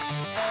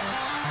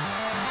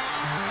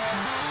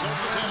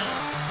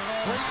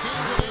Great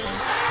game today.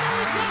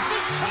 Got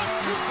the shot,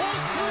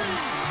 2.3.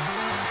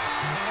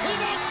 He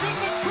knocks in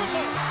the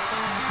triple.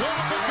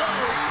 Down it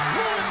goes.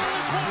 Louisville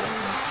is one.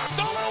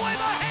 Stolen away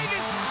by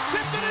Higgins.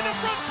 Tipped it into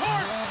front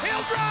court.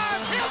 He'll drive.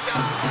 He'll go.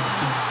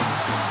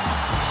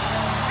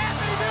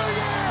 Happy New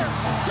Year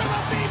to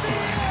the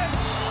BBN.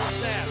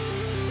 Snap.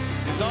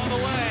 It's on the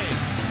way.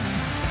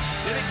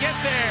 Did it get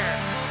there?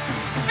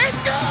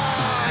 It's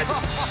good!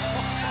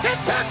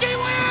 Kentucky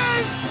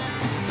wins!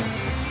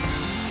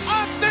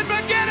 Austin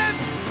McGinnis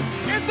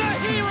is the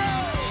hero!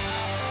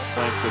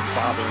 Length is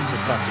bothering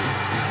Kentucky.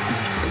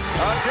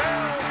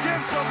 Adele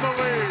gives them the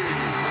lead.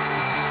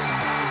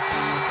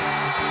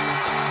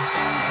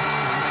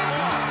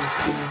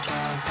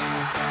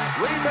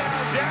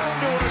 Rebound down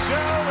to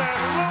Adele, and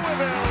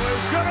Louisville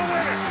is going to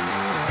win it.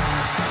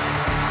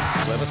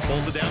 Levis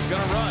pulls it down, he's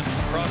going to run.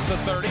 Across the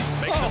 30,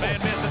 makes a man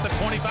miss at the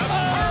 25.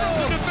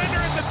 Hurdles the defender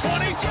at the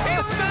 20,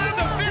 inside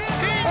the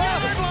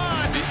 15-yard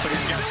line. But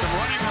he's got some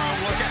running room.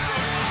 Look out.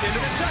 Into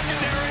the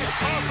secondary.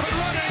 Off and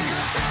running.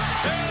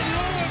 And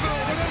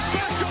Louisville with a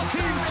special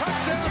teams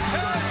touchdown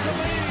has the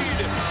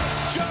lead.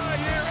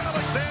 Jair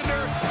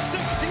Alexander,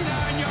 69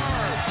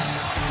 yards.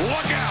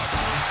 Look out.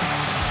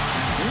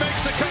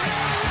 Makes a cut.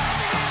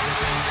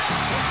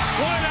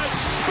 Why not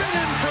spin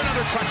in for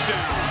another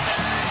touchdown?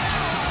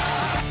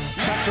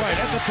 That's right,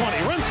 at the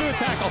 20, runs to a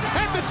tackle,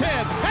 at the 10,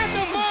 at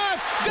the 5,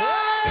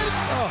 dives!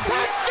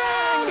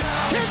 Touchdown!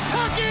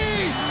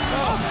 Kentucky!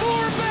 A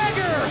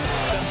four-bagger!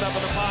 Steps up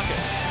in the pocket.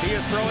 He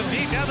is throwing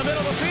deep down the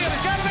middle of the field.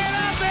 He's got a man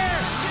out there!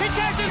 He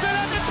catches it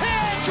at the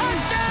 10!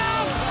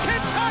 Touchdown!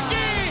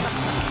 Kentucky!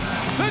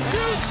 The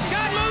Dukes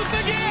got loose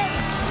again!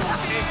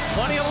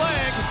 Plenty of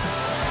leg.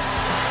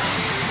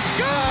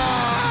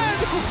 Good!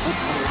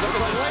 Looks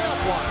like layup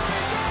one.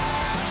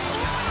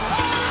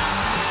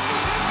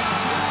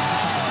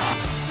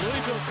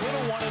 Could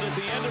have won it at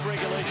the end of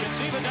regulation.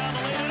 See the down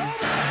the lane and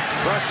over.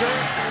 Pressure.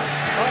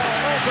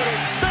 Open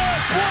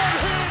Smith.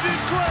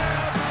 One-handed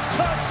grab.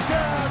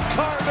 Touchdown,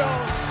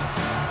 Cardinals.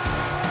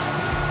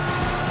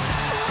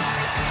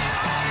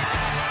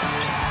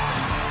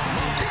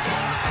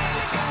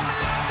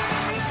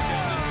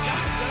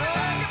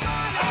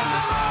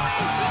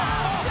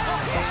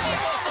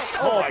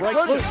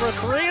 Breaks loose for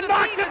three and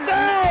knocked it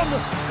down.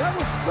 That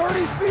was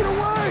 30 feet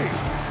away.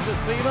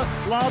 Cena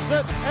lobs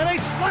it, and a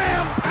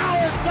slam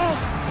power dunk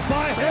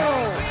by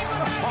Hill.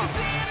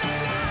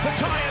 To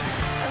tie it.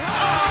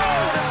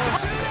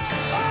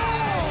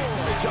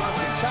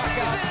 Johnson back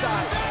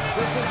outside.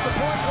 This is the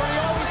point where he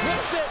always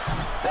hits it.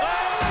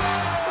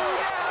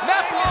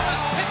 That ball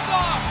is picked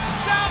off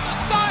down the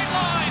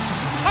sideline.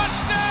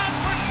 Touchdown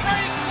for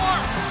Trey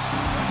Clark.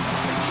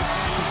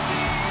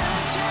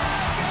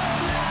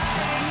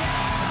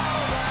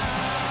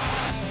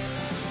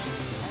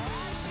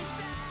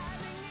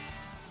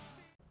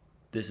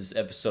 This is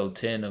episode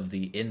 10 of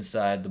the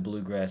Inside the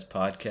Bluegrass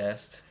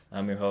podcast.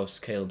 I'm your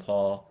host, Caleb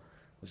Hall.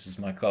 This is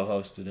my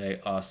co-host today,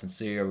 Austin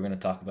Sear. We're going to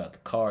talk about the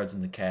Cards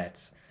and the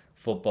Cats,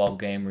 football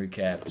game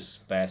recaps,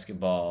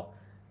 basketball,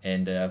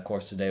 and of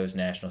course today was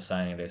National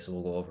Signing Day, so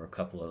we'll go over a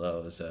couple of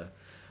those.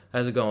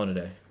 How's it going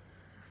today?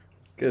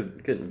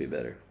 Good. Couldn't be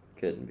better.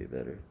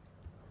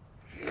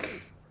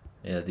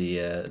 Yeah,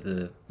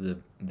 the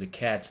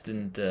Cats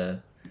didn't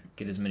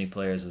get as many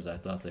players as I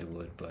thought they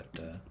would, but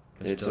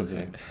it's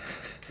okay.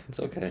 It's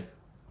okay.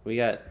 We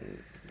got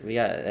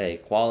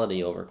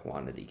quality over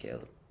quantity,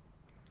 Caleb.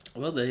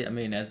 Well,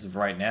 as of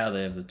right now,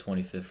 they have the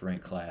 25th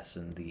ranked class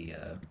in the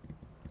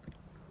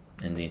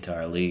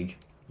entire league.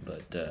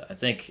 But I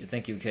think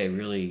UK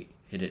really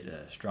hit it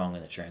strong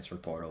in the transfer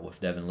portal with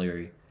Devin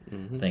Leary.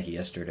 Mm-hmm. I think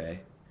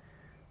yesterday.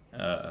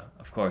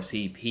 Of course,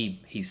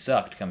 he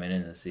sucked coming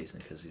into the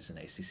season because he's an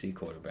ACC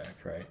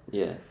quarterback, right?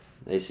 Yeah,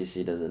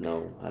 ACC doesn't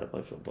know how to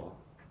play football.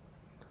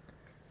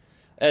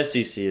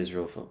 SEC is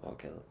real football,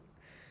 Caleb.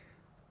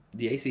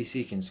 The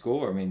ACC can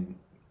score.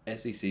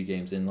 SEC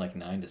games in like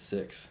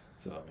 9-6.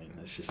 So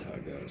that's just how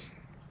it goes.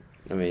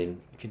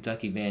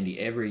 Kentucky Vandy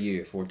every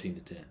year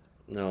 14-10.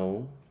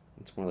 No,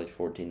 it's more like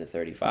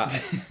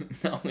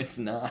 14-35. No, it's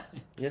not.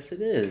 Yes,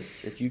 it is.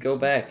 If you go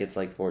back, it's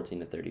like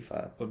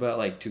 14-35. What about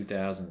like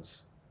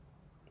 2000s?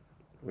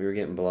 We were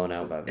getting blown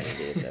out by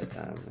Vandy at that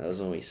time. That was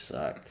when we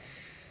sucked.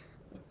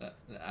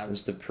 It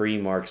was the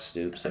pre-Mark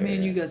Stoops era.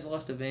 You guys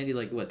lost to Vandy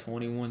like, what,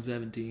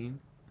 21-17?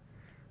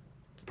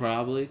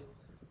 Probably.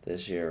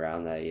 This year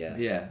around that, yeah.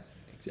 Yeah,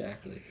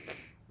 exactly.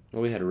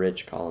 Well, we had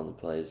Rich calling the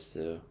plays,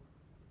 too.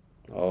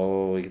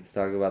 Oh, we get to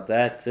talk about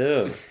that,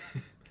 too.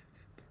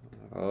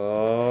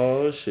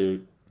 Oh,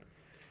 shoot.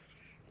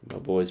 My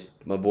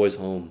boy's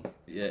home.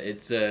 Yeah,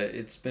 it's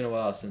been a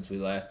while since we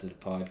last did a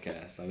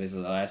podcast.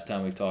 Obviously, the last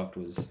time we talked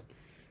was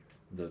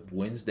the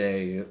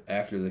Wednesday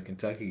after the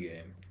Kentucky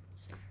game.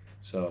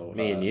 So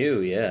Me and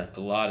you, yeah.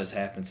 A lot has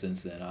happened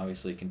since then.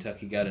 Obviously,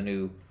 Kentucky got a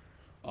new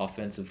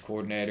offensive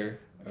coordinator.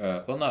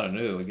 Well, not a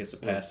new, I guess a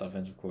past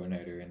offensive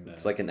coordinator. And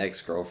it's like an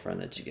ex-girlfriend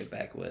that you get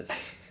back with.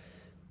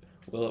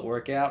 Will it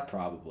work out?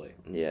 Probably.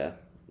 Yeah.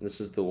 This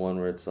is the one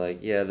where it's like,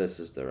 yeah, this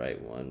is the right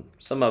one.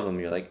 Some of them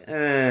you're like,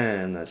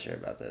 I'm not sure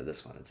about that.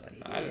 This one, it's like,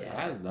 yeah.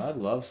 I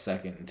love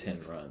 2nd and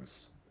 10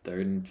 runs.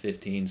 3rd and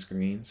 15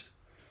 screens.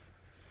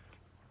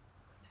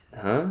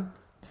 Huh?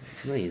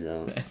 No, you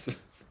don't. That's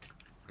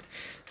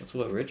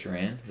what Rich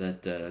ran.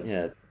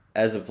 Yeah.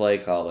 As a play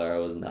caller, I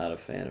was not a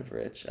fan of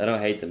Rich. I don't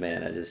hate the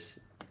man. I just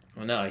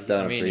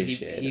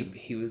appreciate him.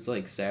 He was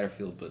like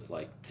Satterfield, but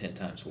like 10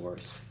 times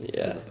worse.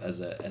 Yeah.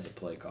 As a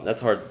play caller. That's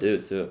hard to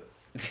do too.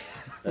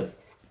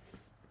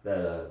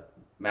 that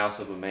mouse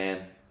of a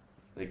man,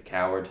 the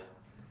coward.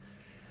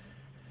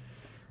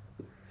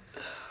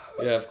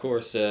 Yeah, of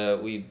course.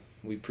 We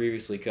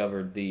previously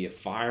covered the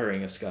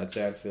firing of Scott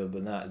Satterfield,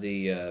 but not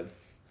the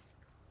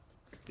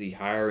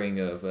hiring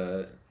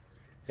of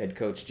head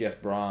coach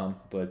Jeff Brom.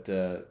 But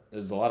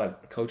there's a lot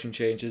of coaching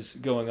changes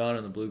going on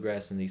in the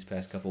Bluegrass in these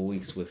past couple of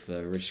weeks with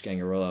Rich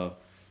Scangarello.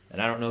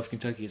 And I don't know if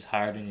Kentucky has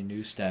hired any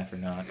new staff or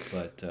not,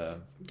 but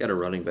got a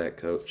running back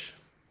coach.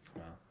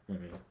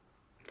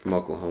 From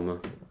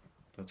Oklahoma.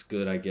 That's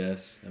good, I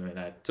guess. I mean,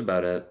 that's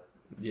about it.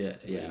 Yeah.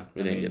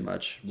 We didn't get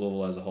much.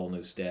 Louisville has a whole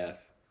new staff.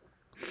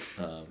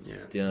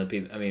 The other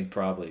people, I mean,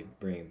 probably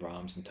bringing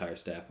Brom's entire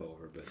staff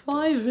over, but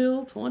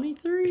Flywheel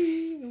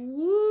 23.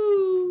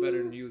 Woo!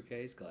 Better than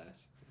UK's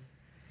class.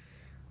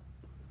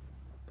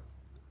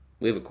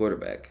 We have a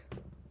quarterback.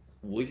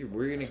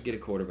 We're gonna get a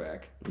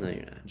quarterback. No,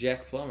 you're not.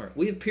 Jack Plummer.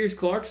 We have Pierce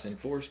Clarkson,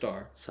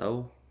 4-star.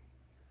 So,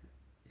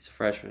 he's a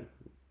freshman.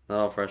 Not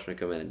all freshmen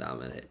come in and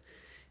dominate.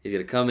 He's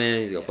going to come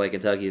in, he's going to play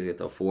Kentucky, he's going to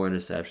throw 4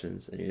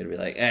 interceptions, and you're going to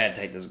be like,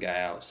 take this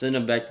guy out. Send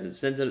him to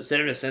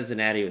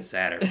Cincinnati with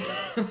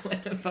Satterfield. When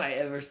have I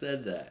ever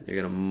said that?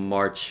 You're going to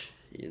march.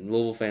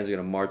 Louisville fans are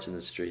going to march in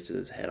the streets with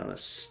his head on a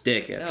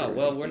stick.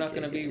 We're not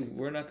going to be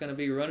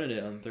running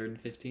it on 3rd and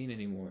 15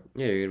 anymore.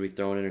 Yeah, you're going to be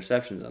throwing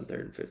interceptions on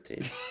 3rd and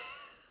 15.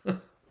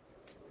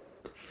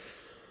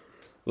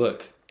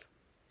 Look,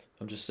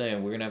 I'm just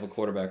saying, we're going to have a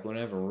quarterback. We're going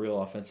to have a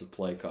real offensive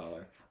play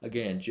caller.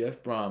 Again,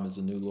 Jeff Brom is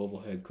the new Louisville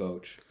head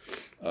coach.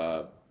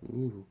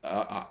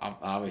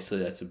 Obviously,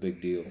 that's a big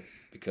deal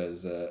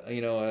because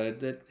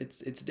that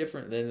it's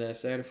different than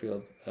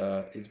Satterfield.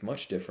 It's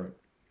much different.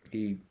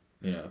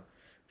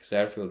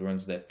 Satterfield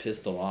runs that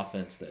pistol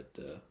offense that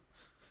the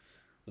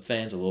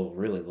fans of Louisville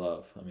really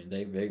love. I mean,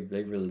 they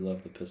really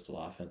love the pistol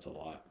offense a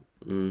lot.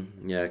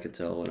 Yeah, I could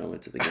tell when I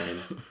went to the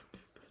game.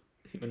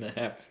 Even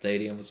half the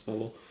stadium was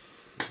full.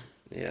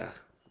 Yeah,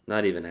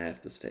 not even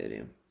half the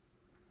stadium.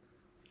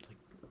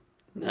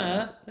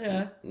 Yeah.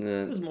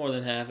 It was more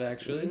than half,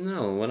 actually.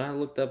 No, when I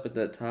looked up at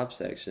that top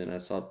section, I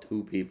saw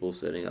 2 people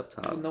sitting up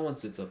top. No one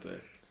sits up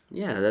there.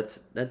 Yeah,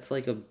 that's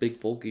like a big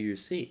bulk of your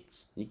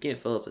seats. You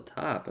can't fill up the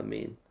top, I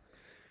mean.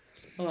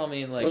 Well, I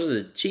mean, like... Those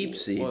are the cheap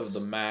seats. The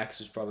max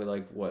was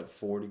probably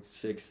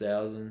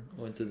 46,000?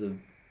 Went to the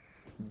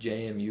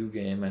JMU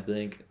game, I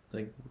think.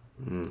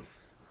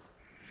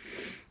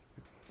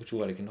 Which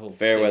it can hold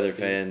Fairweather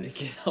fans.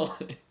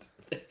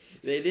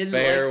 They didn't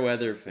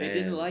Fairweather fans. They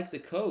didn't like the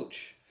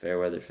coach.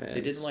 Fairweather fans.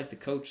 They didn't like the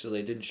coach, so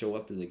they didn't show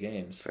up to the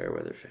games.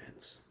 Fairweather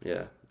fans.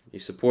 Yeah.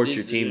 You support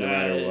your team no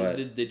matter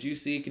what. Did you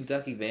see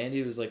Kentucky Vandy?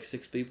 It was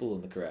 6 people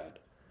in the crowd.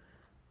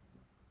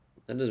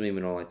 That doesn't mean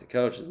we don't like the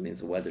coach. It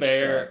means the weather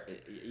sucked.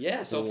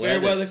 Yeah, so fair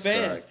weather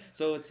fans.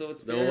 So it's the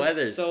fair,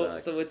 weather so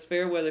it's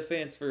fair weather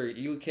fans for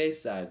UK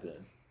side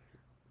then.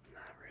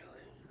 Not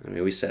really. I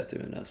mean, we sat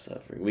through enough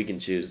suffering. We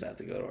can choose not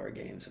to go to our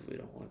games if we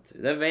don't want to.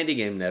 That Vandy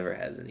game never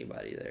has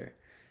anybody there.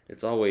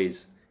 It's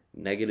always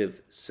negative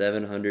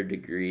 700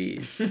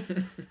 degrees,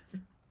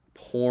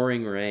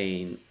 pouring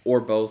rain,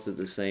 or both at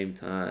the same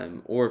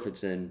time. Or if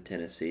it's in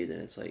Tennessee, then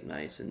it's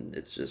nice and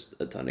it's just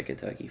a ton of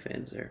Kentucky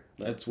fans there.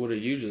 That's what it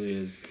usually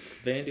is.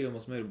 Vandy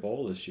almost made a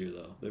bowl this year,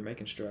 though. They're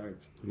making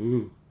strides.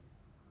 Ooh.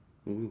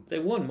 They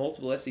won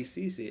multiple SEC.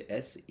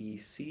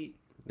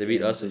 They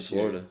beat us in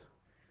Florida.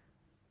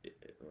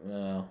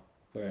 Well,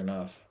 fair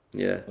enough.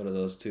 Yeah. What are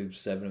those two?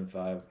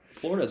 7-5.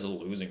 Florida's a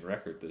losing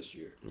record this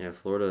year. Yeah,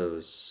 Florida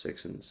was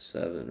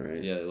 6-7,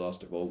 right? Yeah, they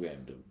lost their bowl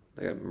game to.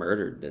 They got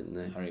murdered, didn't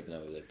they? I don't even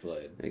know who they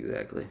played.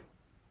 Exactly.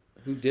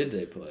 Who did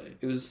they play?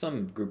 It was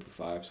some group of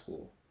 5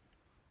 school.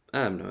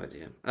 I have no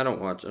idea. I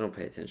don't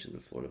pay attention to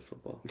Florida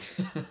football.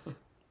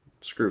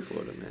 Screw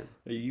Florida, man.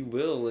 You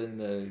will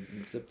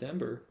in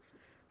September.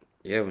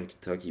 Yeah, when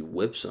Kentucky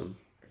whips them.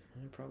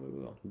 You probably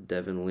will.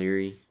 Devin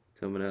Leary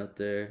coming out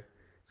there.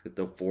 He's got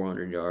the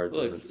 400 yards.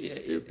 Look,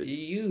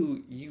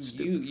 you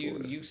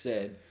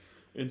said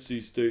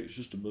NC State's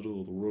just a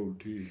middle of the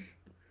road team.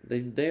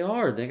 They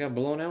are. They got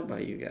blown out by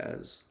you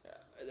guys.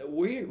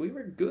 We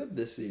were good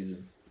this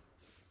season.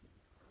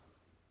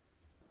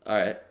 All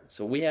right,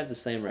 so we have the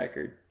same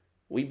record.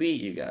 We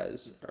beat you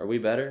guys. Are we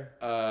better?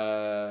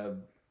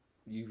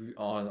 You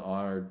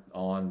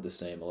on the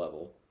same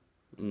level.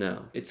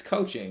 No. It's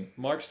coaching.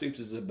 Mark Stoops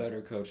is a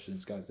better coach than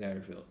Scott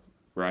Satterfield,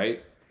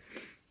 right?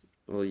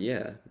 Well,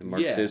 yeah.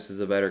 Mark Stoops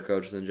is a better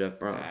coach than Jeff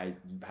Brom.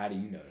 How do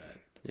you know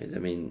that? I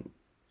mean,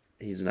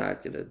 he's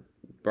not gonna.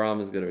 Brom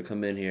is gonna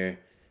come in here.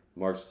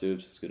 Mark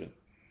Stoops is gonna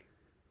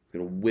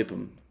whip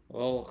him.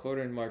 Well,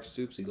 according to Mark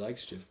Stoops, he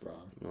likes Jeff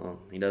Brom. Well,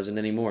 he doesn't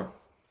anymore.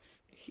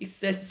 He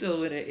said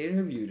so in an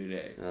interview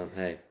today.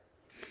 Hey,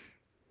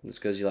 just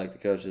because you like the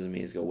coach doesn't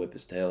mean he's going to whip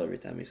his tail every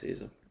time he sees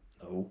him.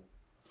 No.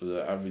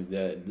 I mean,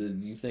 do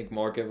you think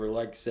Mark ever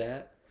liked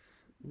Sat?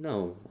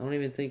 No, I don't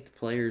even think the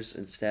players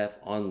and staff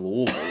on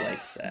Louisville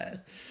like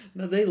Sat.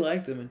 No, they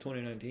liked him in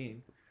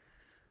 2019.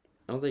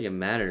 I don't think it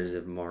matters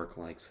if Mark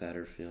likes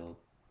Satterfield.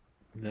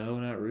 No,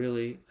 not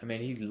really. I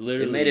mean, he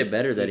literally... It made it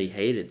better that he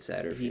hated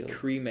Satterfield. He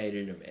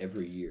cremated him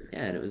every year.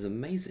 Yeah, and it was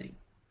amazing.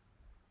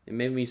 It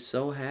made me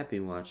so happy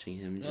watching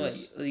him.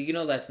 Just,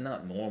 that's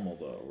not normal,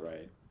 though,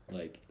 right?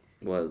 Like...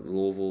 What,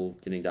 Louisville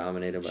getting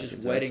dominated by just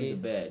Kentucky? wetting the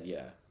bed,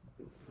 yeah.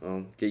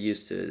 Well, get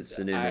used to it. It's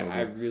the new normal.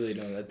 I really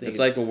don't. I think it's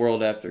like the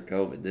world after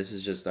COVID. This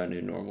is just our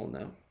new normal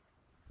now.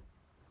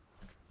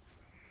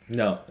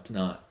 No, it's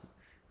not.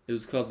 It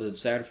was called the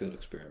Satterfield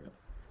experiment.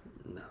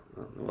 No,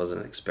 it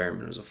wasn't an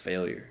experiment. It was a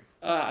failure.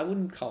 I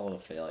wouldn't call it a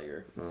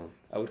failure. Well,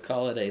 I would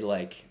call it a,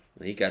 like...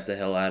 he got the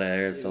hell out of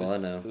there. That's all I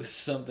know. It was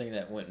something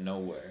that went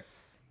nowhere.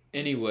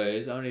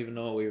 Anyways, I don't even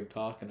know what we were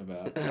talking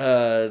about.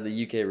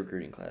 The UK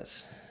recruiting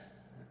class.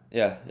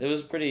 Yeah, it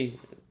was pretty...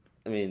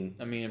 I mean,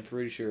 I'm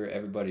pretty sure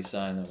everybody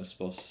signed that was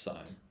supposed to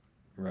sign.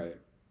 Right.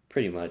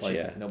 Pretty much, like,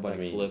 yeah.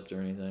 Nobody flipped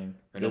or anything.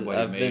 Or I've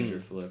nobody been-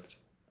 major flipped.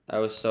 I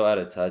was so out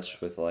of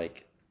touch with,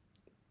 like,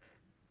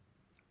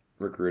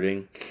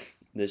 recruiting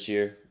this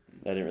year.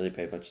 I didn't really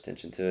pay much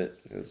attention to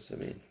it. Because,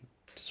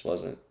 just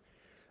wasn't...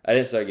 I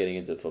didn't start getting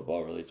into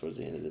football really towards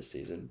the end of this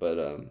season. But,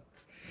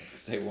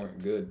 Because they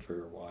weren't good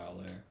for a while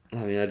there.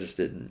 I just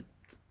didn't.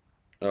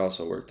 I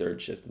also worked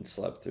third shift and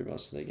slept through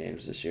most of the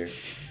games this year.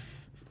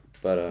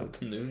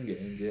 But, Noon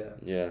games, yeah.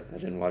 yeah, I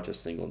didn't watch a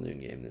single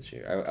noon game this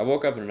year. I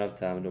woke up in enough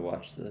time to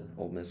watch the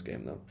Ole Miss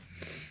game, though.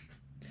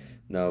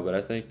 No, but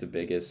I think the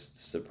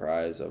biggest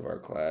surprise of our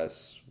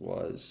class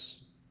was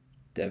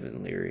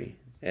Devin Leary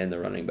and the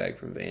running back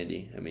from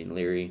Vandy.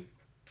 Leary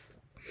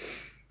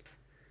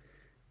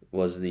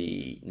was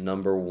the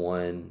number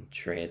one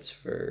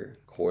transfer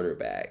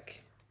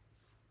quarterback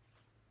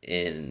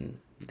in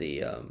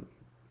the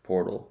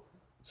portal.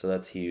 So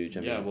that's huge.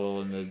 In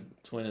the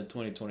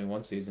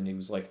 2021 season, he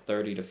was like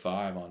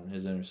 30-5 on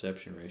his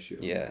interception ratio.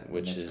 Yeah,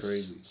 which is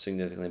crazy.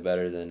 Significantly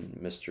better than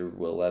Mr.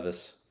 Will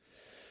Levis.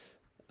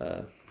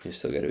 He's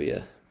still got to be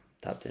a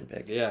top 10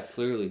 pick. Yeah,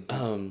 clearly.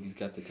 He's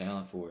got the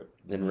talent for it.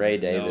 Then Ray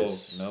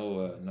Davis.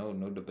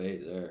 No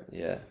debate there.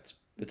 Yeah,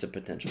 it's a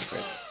potential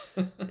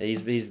pick.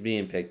 he's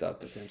being picked up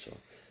potential.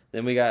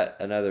 Then we got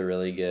another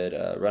really good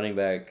running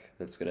back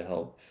that's going to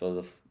help fill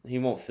the. He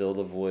won't fill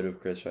the void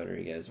of Chris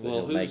Rodriguez.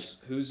 But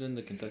who's in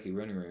the Kentucky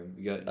running room?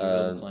 You got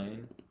Jahill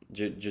McClain?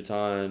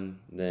 Juton,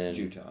 then...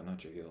 Juton, not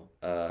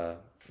Jahill.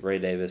 Ray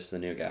Davis, the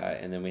new guy.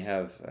 And then we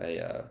have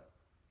a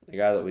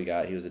guy that we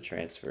got. He was a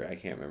transfer. I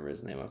can't remember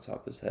his name off the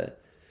top of his head.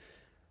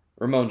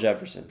 Ramon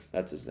Jefferson,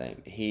 that's his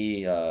name.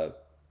 He was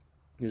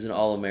an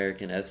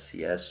All-American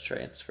FCS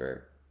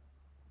transfer.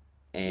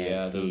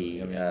 And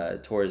he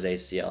tore his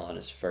ACL on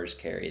his first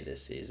carry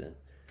this season.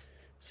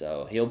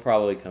 So he'll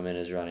probably come in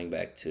as running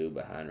back 2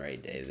 behind Ray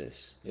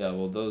Davis. Yeah,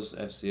 well, those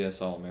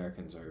FCS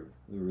All-Americans are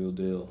the real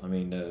deal.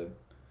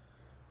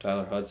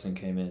 Tyler Hudson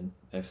came in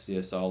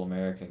FCS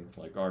All-American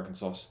for like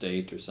Arkansas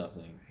State or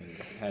something and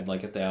had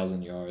like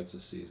 1,000 yards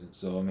this season.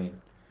 So,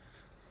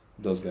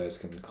 those guys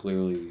can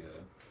clearly...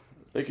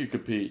 they could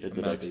compete at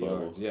the next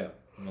level. Yards. Yeah,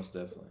 most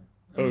definitely.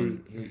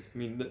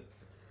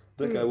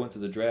 That guy went to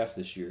the draft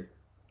this year.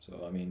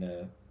 So,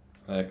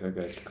 that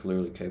guy's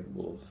clearly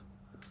capable of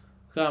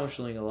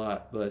accomplishing a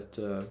lot, but...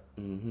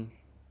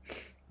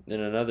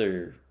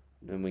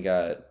 Then we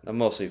got... I'm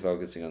mostly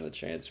focusing on the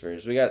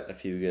transfers. We got a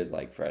few good,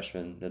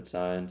 freshmen that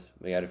signed.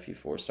 We got a few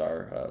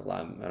 4-star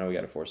I know we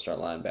got a 4-star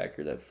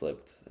linebacker that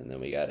flipped, and then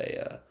we got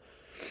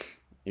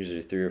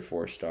usually 3 or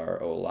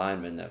 4-star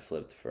O-lineman that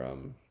flipped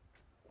from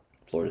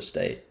Florida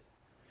State.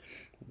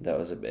 That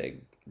was a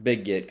big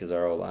get because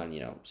our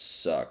O-line,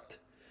 sucked.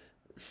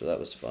 So that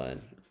was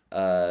fun.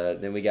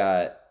 Then we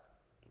got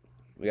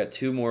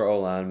 2 more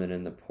O-linemen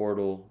in the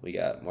portal. We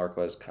got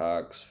Marquez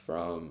Cox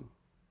from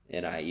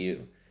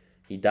NIU.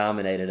 He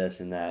dominated us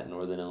in that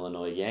Northern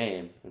Illinois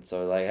game. And so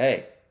we're like,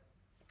 hey,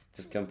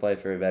 just come play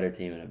for a better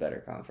team in a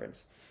better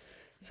conference.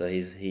 So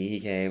he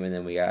came, and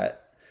then we got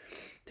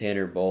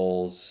Tanner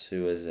Bowles,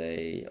 who is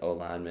a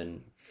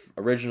O-lineman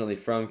originally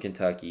from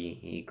Kentucky.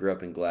 He grew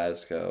up in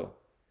Glasgow.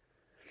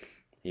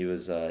 He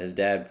was his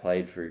dad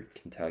played for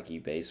Kentucky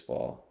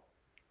baseball.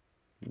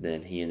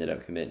 Then he ended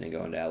up committing and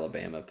going to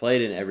Alabama.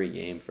 Played in every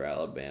game for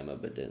Alabama,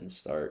 but didn't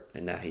start.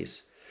 And now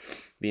he's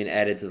being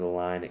added to the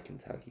line at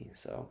Kentucky.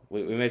 So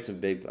we made some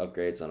big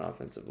upgrades on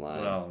offensive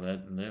line. Well,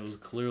 that was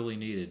clearly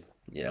needed.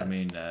 Yeah.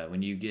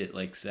 When you get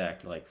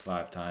sacked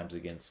 5 times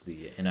against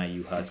the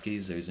NIU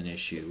Huskies, there's an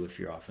issue with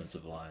your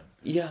offensive line.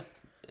 Yeah.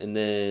 And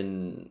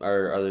then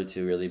our other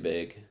 2 really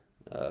big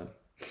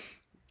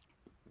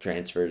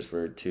transfers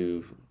were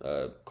 2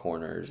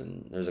 corners,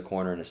 and there's a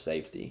corner and a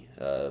safety.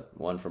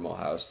 One from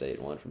Ohio State,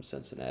 one from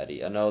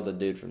Cincinnati. I know the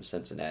dude from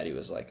Cincinnati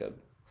was a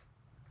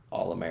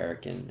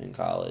All-American in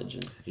college.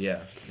 And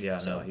yeah,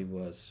 so he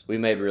was. We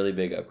made really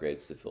big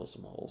upgrades to fill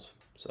some holes.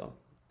 So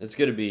It's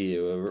going to be,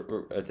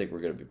 I think we're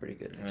going to be pretty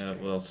good next year.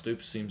 Well,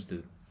 Stoops seems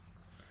to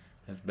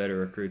have better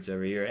recruits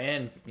every year.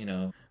 And,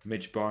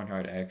 Mitch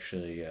Barnhart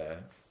actually,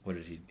 what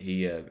did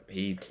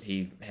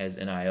he has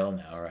NIL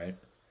now, right?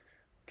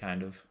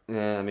 Kind of.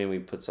 Yeah, I mean, we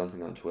put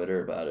something on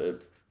Twitter about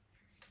it.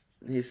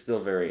 He's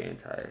still very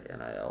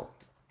anti-NIL.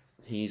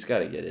 He's got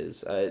to get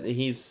his.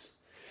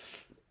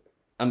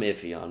 I'm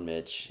iffy on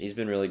Mitch. He's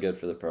been really good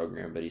for the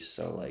program, but he's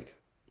so,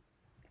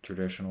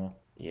 Traditional.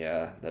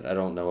 Yeah, that I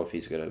don't know if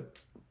he's going to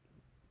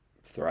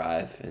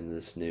thrive in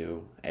this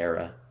new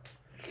era.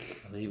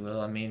 Well, he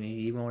won't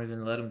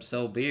even let him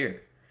sell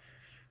beer.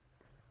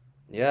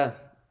 Yeah,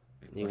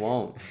 he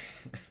won't.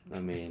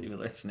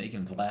 People are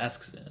sneaking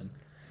flasks in.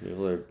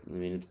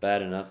 It's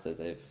bad enough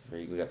that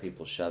we got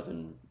people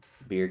shoving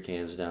beer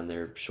cans down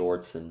their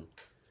shorts and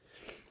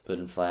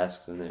putting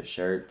flasks in their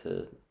shirt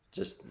to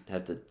just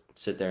have to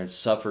sit there and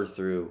suffer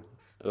through.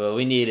 Well,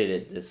 we needed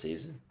it this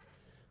season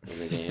in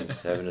the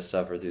games, having to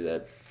suffer through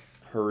that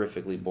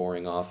horrifically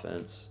boring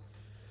offense.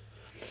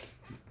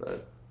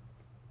 But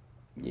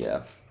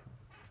yeah,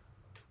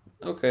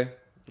 okay,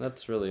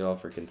 that's really all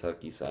for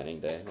Kentucky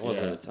signing day. It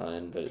wasn't a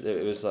ton, but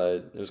it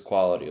was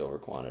quality over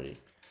quantity.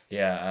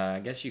 Yeah, I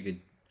guess you could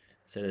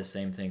say the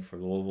same thing for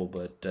Louisville,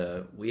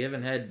 but we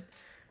haven't had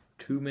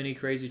too many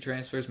crazy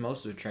transfers.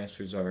 Most of the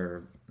transfers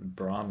are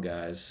Brom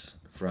guys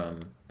from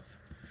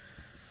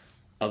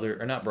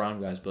not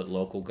Brom guys, but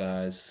local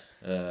guys.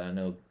 I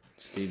know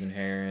Stephen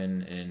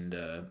Herron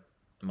and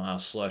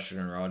Miles Slusher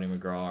and Rodney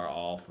McGraw are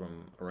all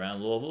from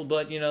around Louisville,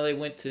 but they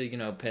went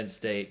to Penn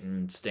State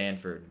and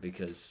Stanford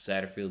because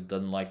Satterfield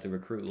doesn't like to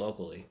recruit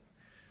locally.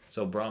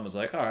 So Brom was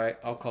like, all right,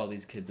 I'll call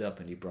these kids up,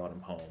 and he brought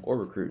them home. Or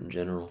recruit in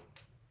general.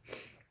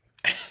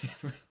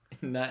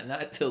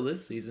 Not till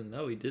this season.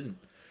 No, he didn't.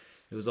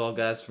 It was all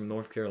guys from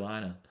North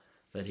Carolina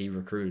that he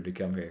recruited to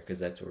come here because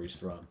that's where he's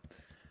from.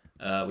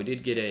 We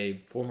did get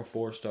a former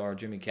 4-star,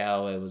 Jimmy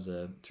Callaway, was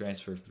a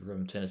transfer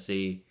from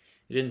Tennessee.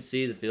 He didn't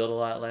see the field a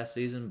lot last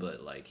season,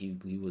 but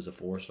he was a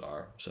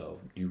 4-star,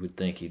 so you would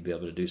think he'd be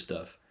able to do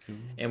stuff.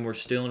 Mm-hmm. And we're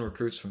still in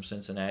recruits from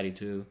Cincinnati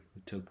too.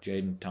 We took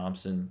Jaden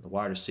Thompson, the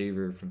wide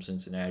receiver from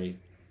Cincinnati,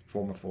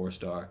 former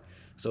 4-star.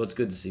 So it's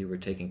good to see we're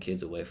taking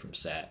kids away from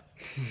Sat.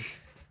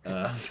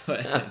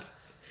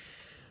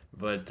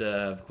 But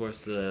of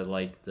course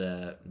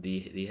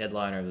the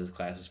headliner of this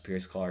class is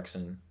Pierce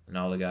Clarkson and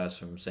all the guys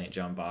from St.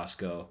 John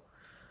Bosco,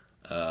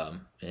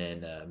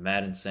 and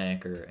Madden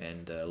Sanker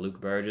and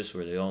Luke Burgess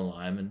were the only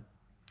linemen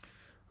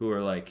who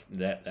are like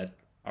that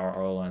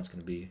our O-line's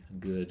going to be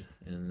good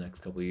in the next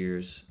couple of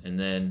years. And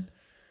then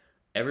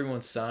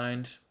everyone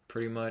signed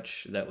pretty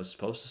much that was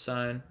supposed to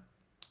sign.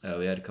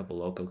 We had a couple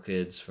local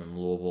kids from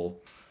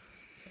Louisville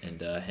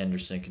and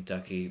Henderson,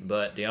 Kentucky,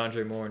 but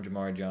DeAndre Moore and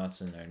Jamari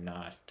Johnson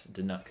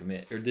did not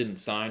commit or didn't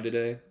sign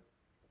today.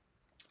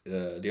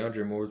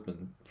 DeAndre Moore's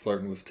been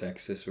flirting with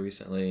Texas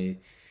recently.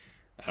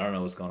 I don't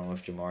know what's going on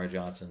with Jamari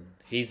Johnson.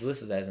 He's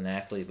listed as an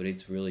athlete, but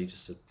he's really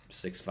just a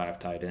 6'5"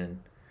 tight end.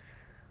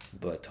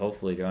 But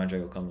hopefully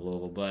DeAndre will come to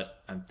Louisville.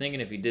 But I'm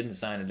thinking if he didn't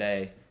sign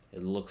today,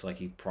 it looks like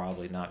he's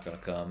probably not going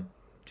to come.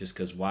 Just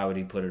because why would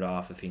he put it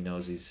off if he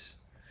knows he's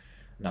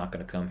not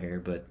going to come here?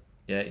 But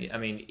yeah,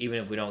 even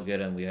if we don't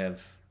get him, we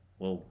have.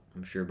 Well,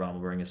 I'm sure Brom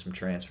will bring us some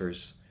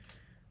transfers.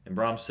 And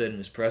Brom said in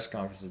his press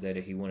conference today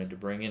that he wanted to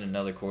bring in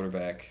another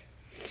quarterback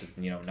to,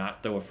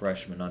 not throw a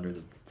freshman under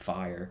the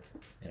fire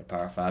in a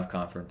Power 5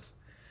 conference.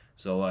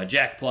 So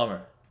Jack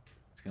Plummer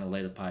is going to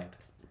lay the pipe.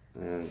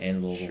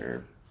 And Louisville.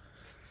 Sure.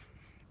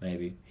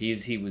 Maybe.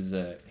 He's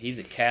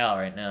at Cal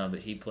right now, but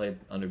he played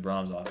under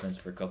Brom's offense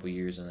for a couple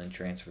years and then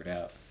transferred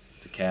out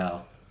to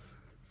Cal.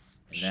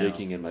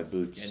 Shaking in my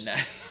boots.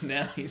 And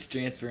now he's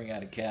transferring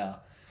out of Cal.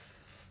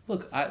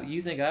 Look,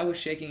 you think I was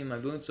shaking in my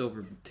boots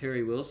over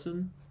Terry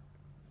Wilson?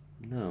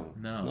 No.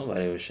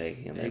 Nobody was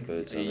shaking in their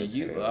boots over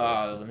Terry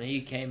Wilson. When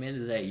he came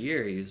into that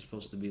year, he was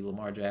supposed to be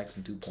Lamar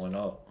Jackson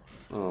 2.0.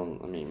 Well,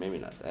 maybe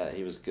not that.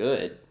 He was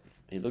good.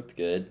 He looked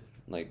good.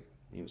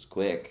 He was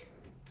quick.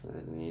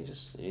 And he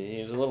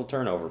was a little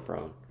turnover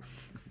prone.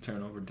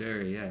 Turnover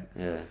Terry, yeah.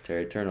 Yeah,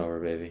 Terry turnover,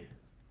 baby.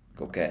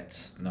 Go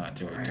Cats. Not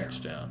Terry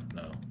touchdown,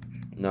 no.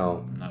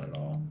 No. Not at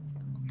all.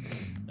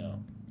 No.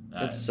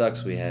 It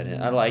sucks we had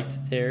him. I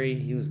liked Terry.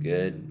 He was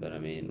good, but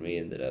we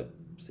ended up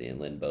seeing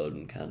Lynn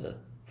Bowden kind of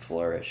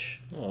flourish.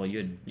 Well, you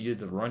had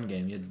the run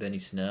game. You had Benny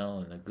Snell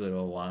and a good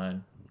old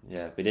line.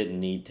 Yeah, we didn't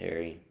need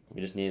Terry. We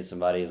just needed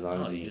somebody as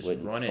long as he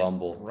wouldn't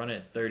fumble. Run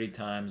it 30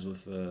 times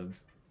with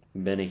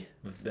Benny.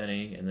 With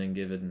Benny, and then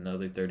give it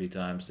another 30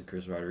 times to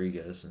Chris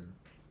Rodriguez, and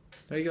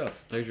there you go.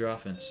 There's your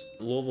offense.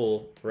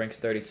 Louisville ranks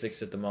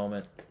 36 at the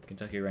moment.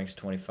 Kentucky ranks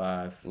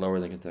 25. Lower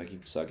than Kentucky.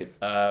 Suck it.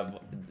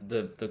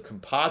 The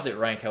composite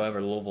rank,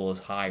 however, Louisville is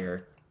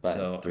higher. By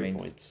 3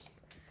 points.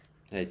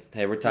 Hey,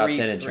 we're top 10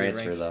 in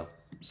transfer, ranks. Though.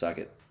 Suck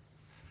it.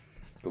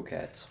 Go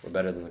Cats. We're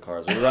better than the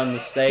Cards. We run the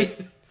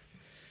state.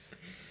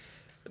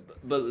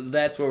 But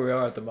that's where we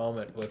are at the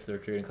moment with the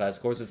recruiting class.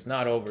 Of course, it's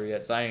not over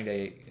yet. Signing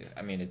day,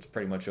 it's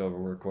pretty much over.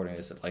 We're recording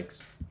this at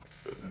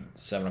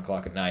 7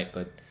 o'clock at night,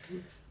 but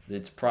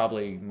it's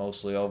probably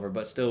mostly over,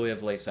 but still we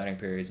have late signing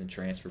periods and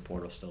transfer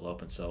portal still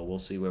open, so we'll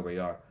see where we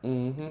are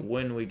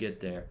when we get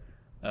there.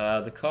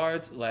 The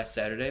Cards last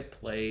Saturday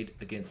played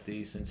against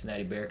the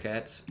Cincinnati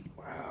Bearcats.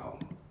 Wow.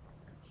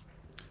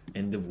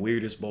 In the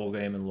weirdest bowl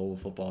game in Louisville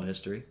football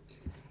history.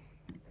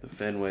 The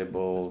Fenway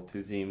Bowl,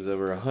 2 teams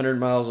over 100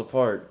 miles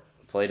apart,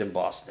 played in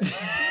Boston.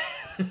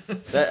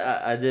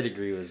 I did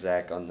agree with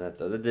Zach on that,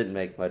 though. That didn't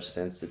make much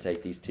sense to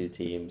take these 2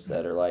 teams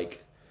that are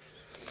like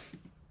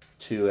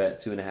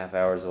 2.5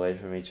 hours away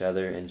from each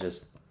other and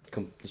just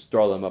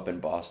throw them up in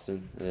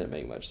Boston. It didn't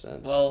make much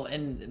sense. Well,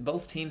 and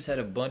both teams had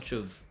a bunch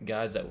of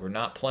guys that were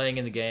not playing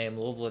in the game.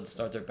 Louisville had to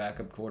start their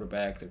backup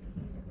quarterback.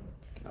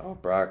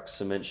 Brock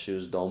Cement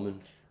Shoes Dolman.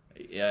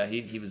 Yeah,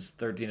 he was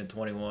 13 of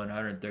 21,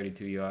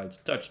 132 yards,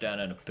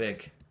 touchdown and a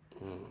pick.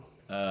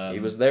 He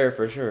was there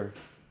for sure.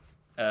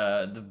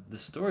 The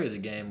story of the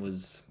game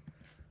was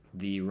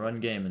the run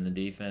game and the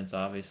defense,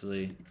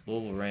 obviously.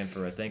 Louisville ran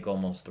for, I think,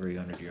 almost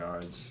 300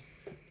 yards.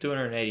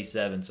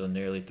 287, so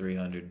nearly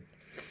 300.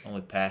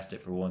 Only passed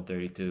it for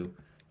 132.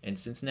 And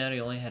Cincinnati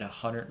only had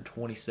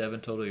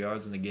 127 total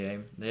yards in the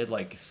game. They had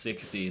like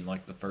 60 in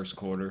like the first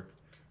quarter.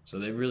 So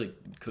they really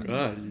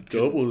couldn't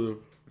doubled them.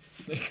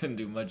 They couldn't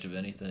do much of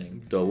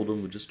anything. Doubled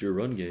them with just your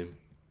run game.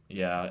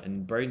 Yeah,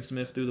 and Braden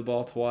Smith threw the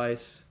ball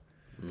twice.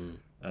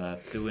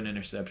 Threw an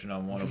interception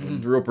on one of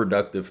them. Real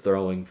productive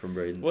throwing from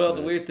Braden Well, Smith.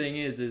 the weird thing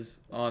is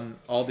on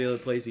all the other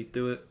plays he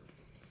threw it,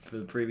 for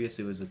the previous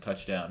it was a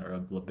touchdown or a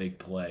big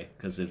play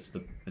because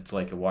it's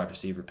like a wide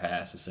receiver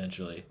pass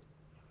essentially.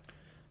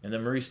 And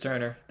then Maurice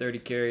Turner, 30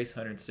 carries,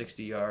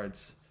 160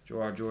 yards.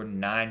 Gerard Jordan,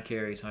 9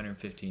 carries,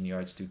 115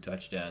 yards, 2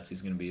 touchdowns.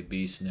 He's going to be a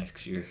beast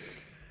next year.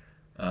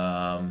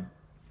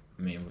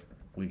 I mean,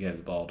 we gave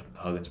the ball to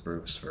Huggins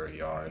Brooks for a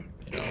yard.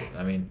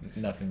 I mean,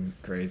 nothing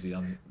crazy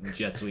on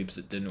jet sweeps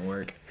that didn't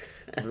work.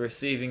 The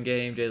receiving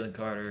game, Jalen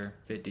Carter,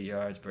 50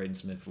 yards. Braden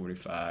Smith,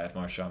 45.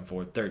 Marshawn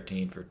Ford,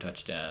 13 for a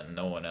touchdown.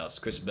 No one else.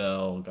 Chris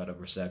Bell got a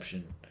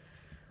reception.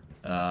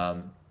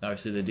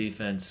 Obviously, the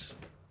defense,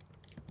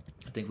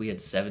 I think we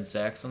had 7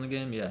 sacks on the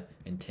game,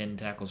 and 10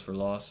 tackles for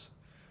loss.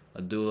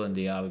 Abdullah and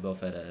Diaby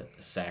both had a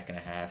sack and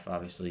a half,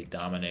 obviously,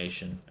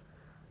 domination.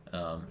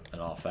 In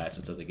all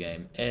facets of the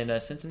game. And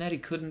Cincinnati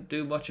couldn't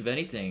do much of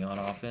anything on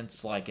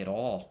offense, like at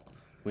all.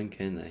 When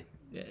can they?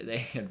 They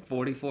had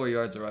 44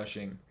 yards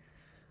rushing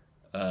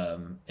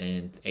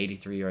and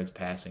 83 yards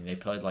passing. They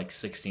played like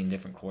 16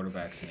 different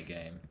quarterbacks in the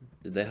game.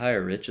 Did they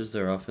hire Rich as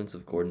their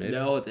offensive coordinator?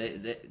 No,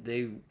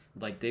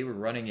 they were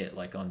running it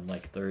like on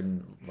like 3rd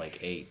and like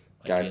 8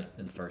 in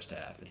the first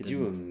half. Could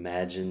you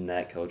imagine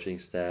that coaching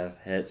staff?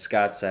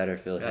 Scott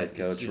Satterfield, head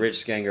coach.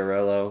 Rich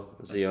Scangarello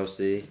was the OC.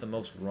 It's the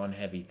most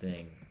run-heavy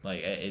thing.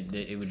 Like,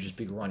 it would just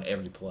be run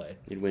every play.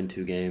 You'd win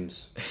 2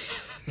 games.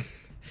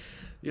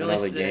 And all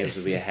the games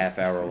would be a half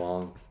hour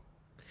long.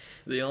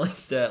 The only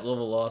stat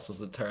Louisville lost was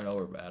the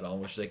turnover battle, in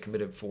which they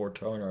committed 4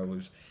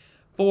 turnovers.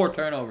 4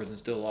 turnovers and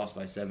still lost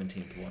by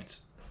 17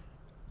 points.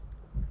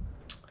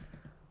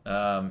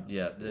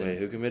 Wait,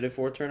 who committed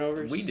 4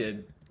 turnovers? We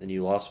did. And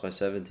you lost by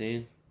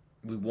 17?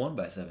 We won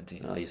by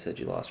 17. No, you said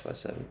you lost by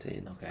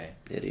 17. Okay.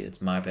 Idiot.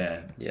 It's my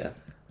bad. Yeah.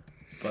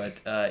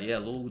 But,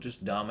 Louisville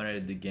just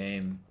dominated the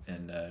game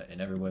in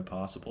every way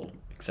possible,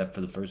 except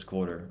for the first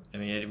quarter. I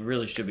mean, it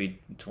really should be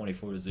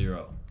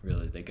 24-0,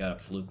 really. They got a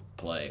fluke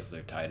play with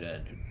their tight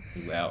end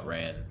who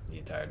outran the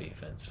entire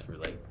defense for,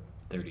 like,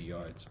 30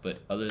 yards. But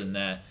other than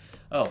that,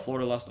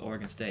 Florida lost to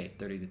Oregon State,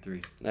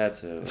 30-3. That's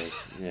who it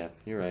was. Yeah,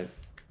 you're right.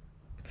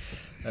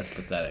 That's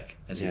pathetic.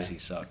 SEC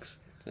sucks.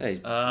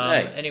 Hey.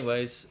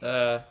 Anyways, you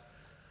want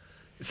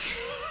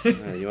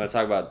to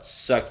talk about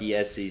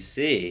sucky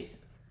SEC?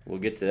 We'll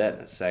get to that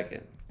in a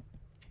second.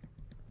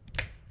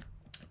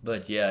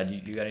 But yeah,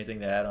 you got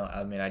anything to add on?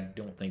 I mean, I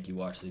don't think you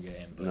watched the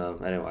game. But, no,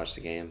 I didn't watch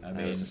the game. I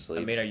was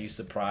asleep. I mean, are you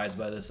surprised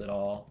by this at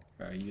all?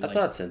 Or are you I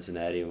thought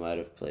Cincinnati might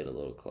have played a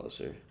little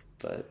closer,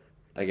 but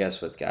I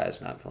guess with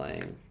guys not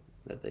playing,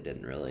 that they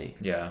didn't really.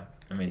 Yeah,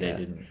 I mean, they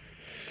didn't.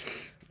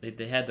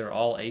 They had their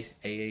all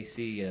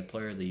AAC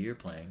Player of the Year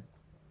playing.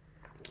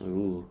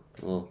 Ooh,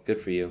 well,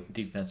 good for you.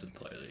 Defensive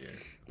Player of the Year.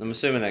 I'm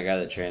assuming that guy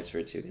that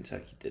transferred to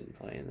Kentucky didn't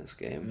play in this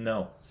game.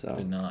 No, so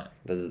did not.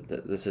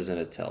 This isn't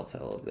a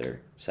telltale of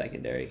their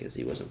secondary because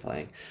he wasn't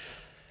playing.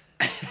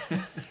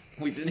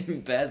 We didn't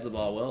even pass the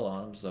ball well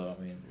on him, so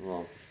I mean.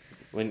 Well,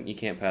 when you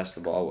can't pass the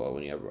ball well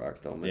when you have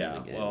Brock Dolman in the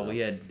game. Well, we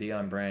had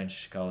Deion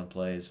Branch calling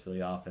plays for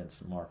the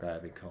offense, and Mark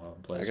Ivey calling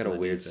plays. I got for a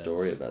weird defense.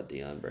 story about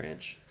Deion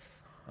Branch.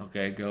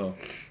 Okay, go.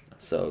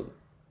 So.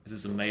 Is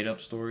this a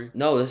made-up story?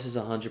 No, this is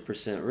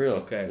 100% real.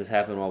 Okay. This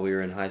happened while we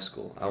were in high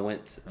school.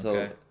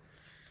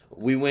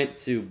 We went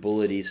to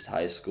Bullitt East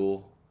High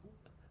School,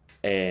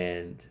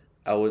 and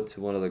I went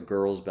to one of the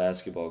girls'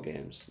 basketball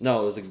games.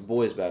 No, it was a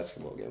boys'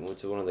 basketball game. I went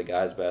to one of the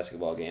guys'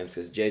 basketball games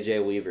because J.J.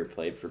 Weaver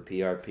played for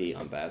PRP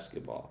on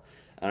basketball.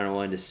 And I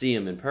wanted to see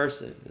him in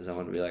person because I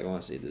wanted to be like, I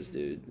want to see this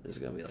dude. This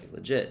is going to be like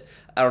legit.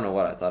 I don't know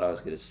what I thought I was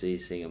going to see,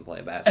 seeing him play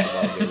a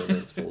basketball game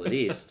against Bullitt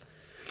East.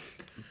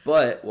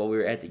 But while we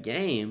were at the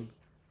game,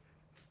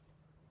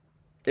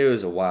 it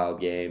was a wild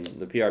game.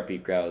 The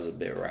PRP crowd was a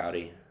bit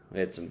rowdy. We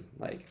had some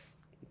a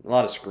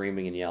lot of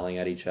screaming and yelling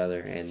at each other.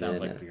 And Sounds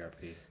then, like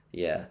PRP.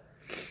 Yeah.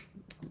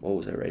 What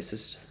was that,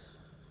 racist?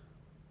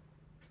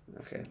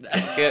 Okay.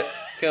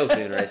 Caleb's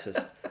being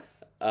racist.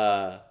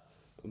 I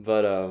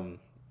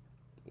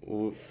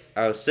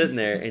was sitting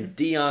there, and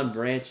Deion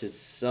Branch's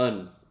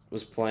son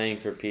was playing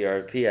for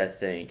PRP, I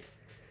think.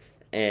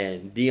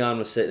 And Deion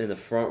was sitting in the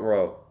front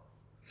row.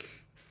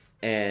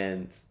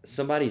 And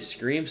somebody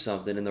screamed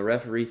something, and the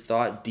referee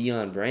thought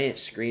Deion Branch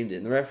screamed it.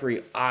 And the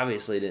referee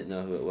obviously didn't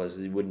know who it was.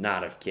 He would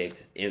not have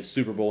kicked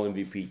Super Bowl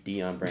MVP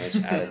Deion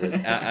Branch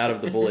out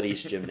of the Bullet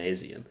East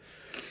Gymnasium.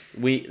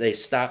 They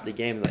stopped the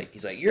game.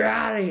 He's like, "You're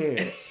out of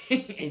here!"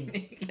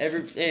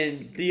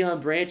 and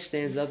Deion Branch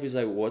stands up. He's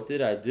like, "What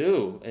did I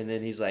do?" And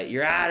then he's like,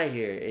 "You're out of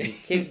here!" And he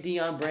kicked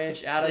Deion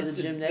Branch out of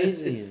the gymnasium.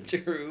 This is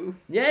true.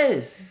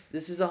 Yes,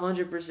 this is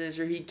 100%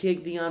 true. He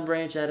kicked Deion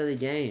Branch out of the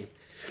game.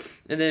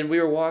 And then we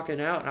were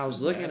walking out, and I was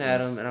looking at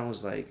him, and I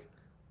was like,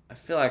 I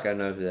feel like I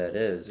know who that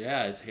is.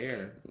 Yeah, his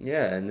hair.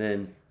 Yeah, and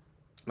then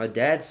my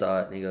dad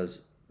saw it, and he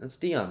goes, "That's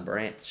Deion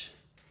Branch.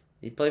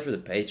 He played for the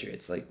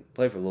Patriots,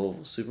 played for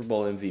Louisville, Super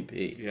Bowl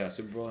MVP." Yeah,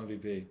 Super Bowl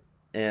MVP.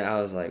 And I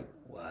was like,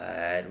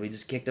 what? We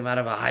just kicked him out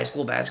of a high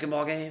school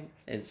basketball game?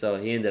 And so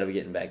he ended up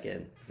getting back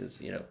in because,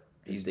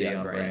 he's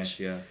Deion Branch.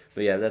 Yeah.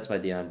 But yeah, that's my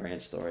Deion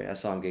Branch story. I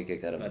saw him get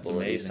kicked out of a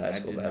Bullet East high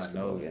school I did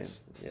basketball not know game. this.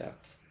 Yeah.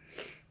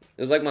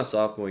 It was like my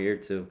sophomore year,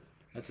 too.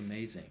 That's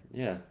amazing.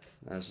 Yeah.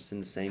 I was just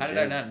in the same How did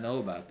gym. I not know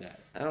about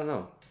that? I don't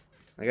know.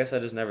 I guess I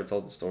just never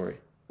told the story.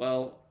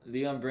 Well,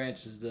 Deion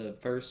Branch is the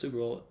first Super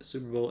Bowl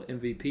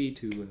MVP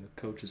to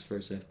coach his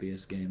first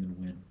FBS game and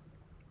win.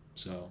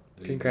 So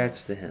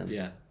Congrats to him.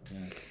 Yeah.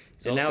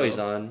 And now he's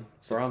on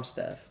prom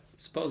staff.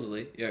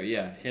 Supposedly,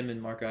 yeah. Him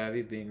and Mark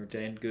Ivy being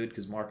retained, good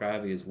because Mark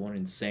Ivy is one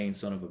insane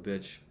son of a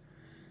bitch.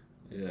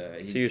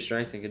 Is he your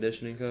strength and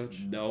conditioning coach?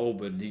 No,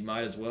 but he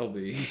might as well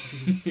be.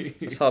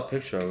 I saw a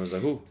picture. I was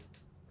like, ooh.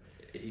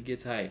 He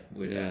gets hype.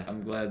 Yeah.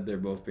 I'm glad they're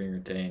both being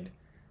retained.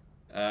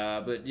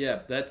 But yeah,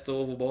 that's the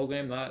Louisville Bowl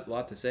game. Not a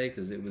lot to say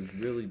because it was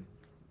really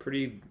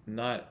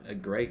not a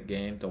great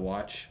game to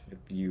watch if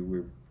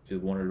you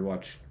wanted to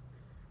watch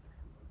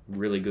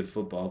really good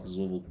football because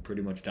Louisville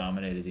pretty much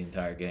dominated the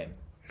entire game.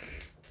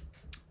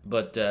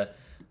 But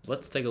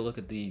let's take a look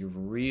at the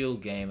real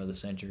game of the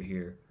century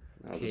here.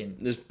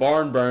 This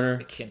barn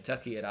burner.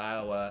 Kentucky at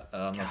Iowa,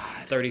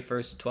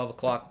 31st at 12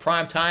 o'clock.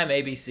 Prime time,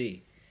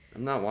 ABC.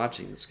 I'm not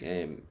watching this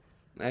game.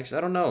 Actually,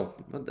 I don't know.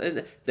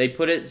 They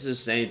put it at the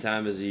same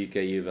time as the UK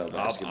U of L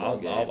basketball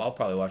game. I'll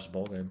probably watch the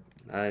bowl game.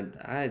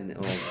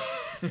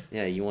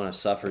 Yeah, you want to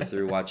suffer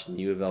through watching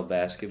U of L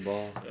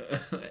basketball?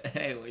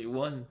 Hey, we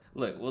won.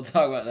 Look, we'll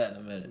talk about that in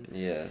a minute.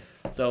 Yeah.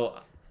 So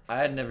I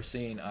had never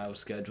seen Iowa's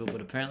schedule,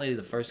 but apparently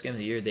the first game of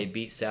the year they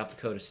beat South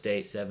Dakota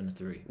State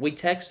 7-3. We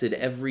texted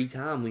every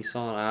time we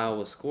saw an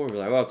Iowa score. We're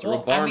like, "Oh, it's a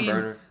real barn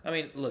burner." I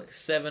mean, look,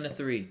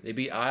 7-3. They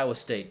beat Iowa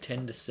State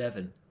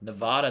 10-7.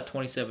 Nevada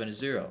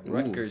 27-0.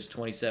 Rutgers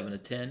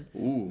 27-10.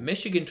 Ooh.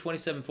 Michigan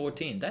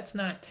 27-14. That's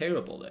not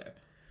terrible there.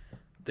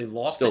 They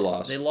lost.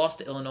 They lost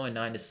to Illinois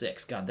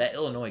 9-6. God, that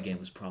Illinois game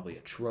was probably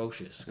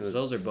atrocious because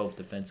those are both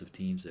defensive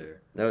teams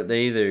there.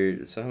 They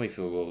either. So how many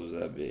field goals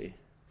would that be?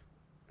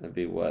 That'd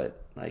be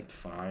what, like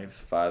 5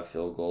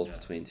 field goals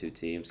between two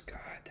teams. God,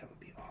 that would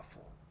be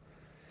awful.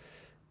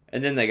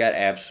 And then they got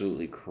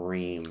absolutely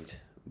creamed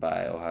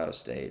by Ohio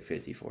State,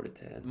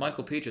 54-10.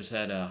 Michael Petras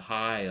had a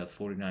high of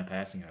 49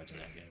 passing yards in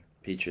that game.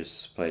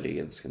 Petras played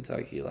against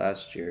Kentucky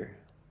last year,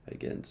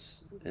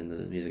 in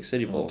the Music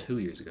City Bowl. 2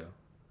 years ago.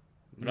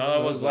 No,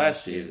 that was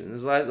last season. This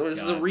is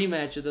a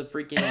rematch of the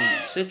freaking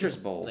Citrus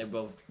Bowl. They're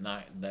both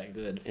not that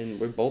good. And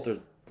we both are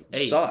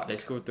suck. They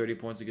scored 30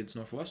 points against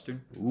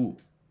Northwestern. Ooh.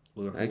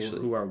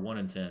 Who are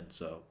 1-10,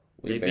 so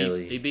they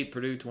beat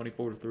Purdue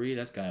 24-3.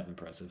 That's kind of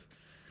impressive.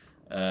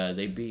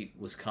 They beat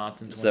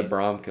Wisconsin. It's that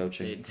Brom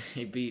coaching.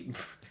 They beat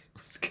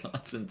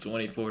Wisconsin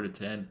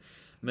 24-10.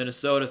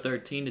 Minnesota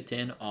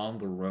 13-10 on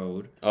the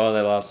road. Oh,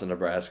 they lost to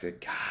Nebraska.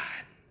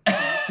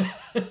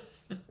 God.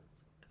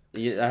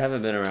 I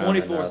haven't been around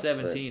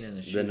 24-17 in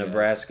the shootout. The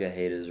Nebraska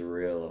hate is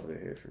real over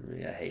here for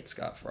me. I hate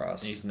Scott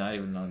Frost. He's not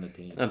even on the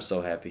team. I'm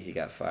so happy he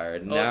got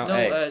fired.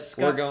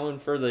 We're going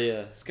for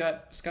the...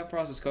 Scott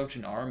Frost is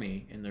coaching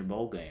Army in their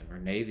bowl game, or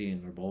Navy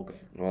in their bowl game.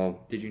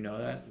 Well, did you know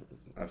that?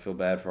 I feel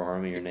bad for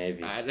Army or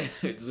Navy.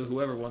 It's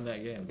whoever won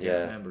that game. I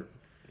can't remember.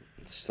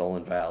 It's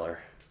stolen valor.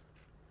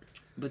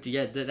 But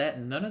yeah,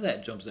 none of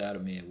that jumps out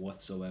at me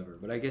whatsoever.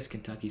 But I guess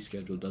Kentucky's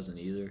schedule doesn't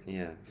either.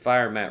 Yeah,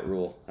 fire Matt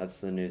Rule.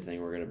 That's the new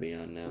thing we're gonna be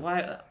on now.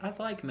 Why? I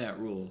like Matt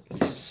Rule.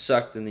 He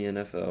sucked in the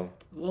NFL.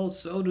 Well,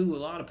 so do a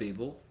lot of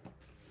people.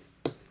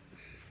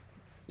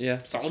 Yeah,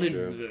 so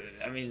did.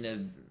 I mean,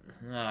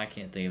 no, I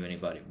can't think of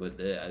anybody.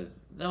 But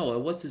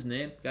what's his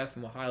name? Guy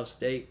from Ohio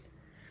State.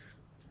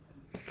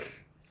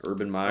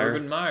 Urban Meyer.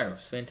 Urban Meyer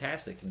was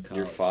fantastic in college.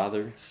 Your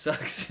father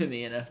sucks in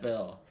the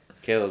NFL.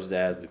 Caleb's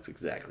dad looks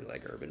exactly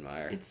like Urban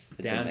Meyer. It's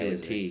down amazing.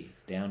 To a T.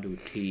 Down to a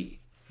T.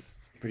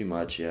 Pretty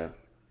much, yeah.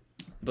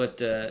 But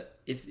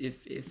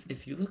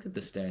if you look at the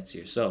stats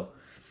here, so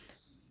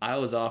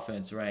Iowa's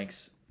offense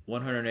ranks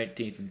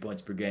 118th in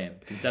points per game.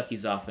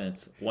 Kentucky's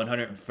offense,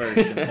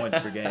 101st in points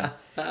per game.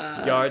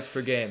 Yards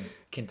per game,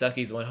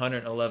 Kentucky's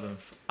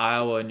 111th.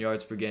 Iowa in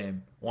yards per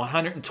game,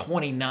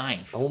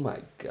 129th. Oh my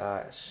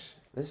gosh.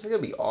 This is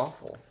going to be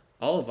awful.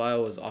 All of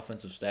Iowa's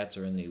offensive stats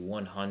are in the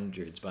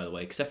 100s, by the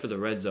way, except for the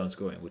red zone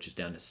scoring, which is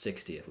down to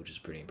 60th, which is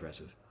pretty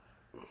impressive.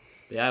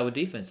 The Iowa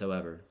defense,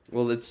 however.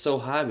 Well, it's so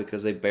high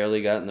because they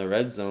barely got in the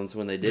red zone, so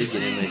when they did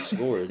get in, they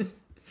scored.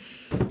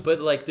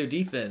 But, like, their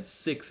defense,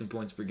 6 in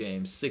points per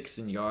game, 6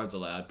 in yards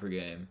allowed per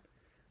game.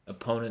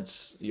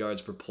 Opponents'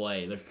 yards per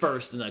play. They're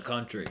first in the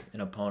country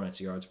in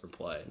opponents' yards per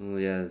play. Well,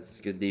 yeah,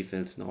 it's good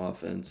defense, no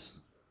offense.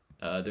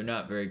 They're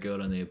not very good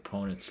on the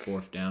opponent's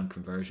fourth down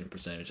conversion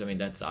percentage. I mean,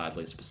 that's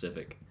oddly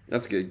specific.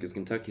 That's good because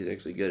Kentucky's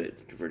actually good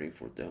at converting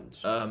fourth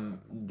downs.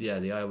 Yeah,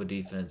 the Iowa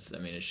defense, I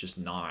mean, it's just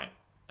not.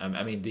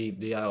 I mean,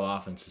 the Iowa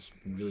offense is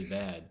really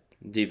bad.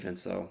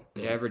 Defense, though.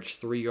 They average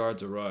 3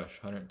 yards a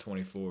rush,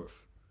 124th.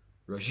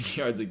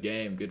 Rushing yards a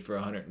game, good for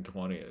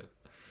 120th.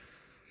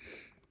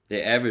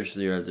 They average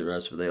 3 yards a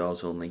rush, but they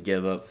also only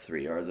give up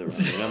 3 yards a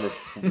run.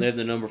 They have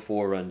the number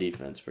 4 run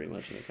defense pretty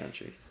much in the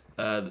country.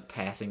 The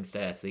passing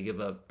stats,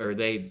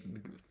 they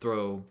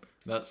throw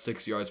about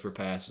 6 yards per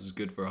pass, is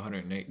good for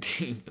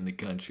 118th in the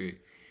country.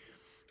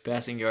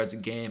 Passing yards a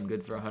game,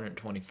 good for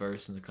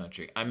 121st in the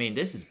country. I mean,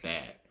 this is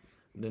bad.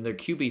 Then their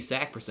QB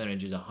sack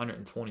percentage is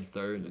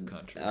 123rd in the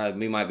country.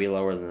 We might be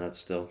lower than that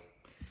still.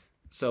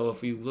 So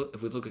if we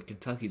look at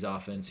Kentucky's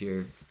offense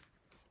here,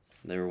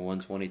 they were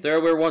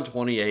 123rd. We're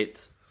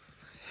 128th.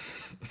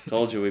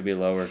 Told you we'd be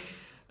lower.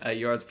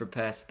 Yards per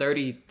pass,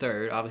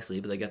 33rd,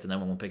 obviously, but they got the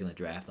number 1 pick in the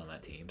draft on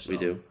that team. So. We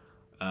do.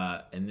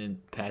 And then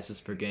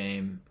passes per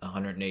game,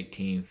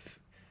 118th.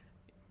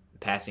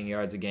 Passing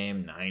yards a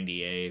game,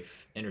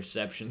 98th.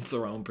 Interception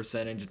thrown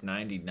percentage,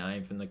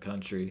 99th in the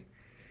country.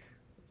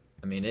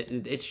 I mean,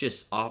 it's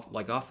just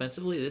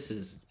offensively, this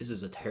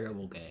is a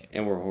terrible game.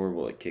 And we're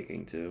horrible at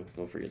kicking too.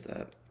 Don't forget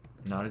that.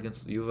 Not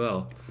against the U of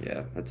L.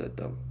 Yeah, that's it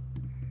though.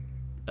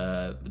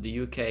 The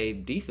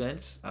UK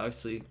defense,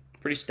 obviously,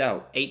 pretty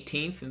stout.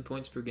 18th in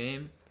points per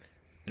game,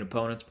 in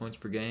opponents' points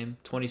per game.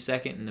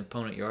 22nd in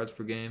opponent yards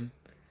per game.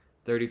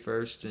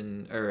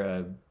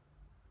 41st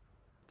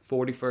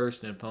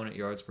 41st in opponent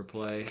yards per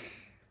play.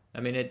 I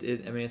mean,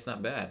 it's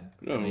not bad.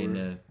 No, I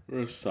mean,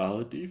 we're a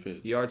solid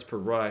defense. Yards per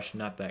rush,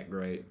 not that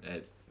great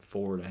at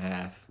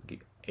 4.5,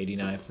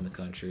 89th in the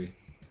country.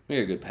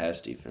 We're a good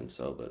pass defense,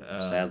 though, but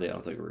sadly, I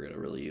don't think we're going to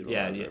really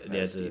utilize our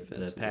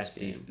pass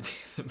defense.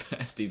 The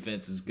pass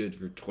defense is good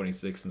for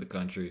 26th in the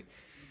country.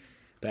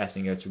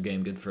 Passing yards per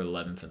game, good for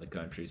 11th in the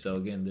country. So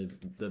again,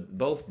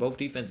 both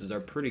defenses are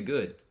pretty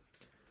good.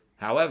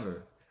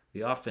 However,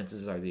 the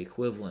offenses are the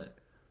equivalent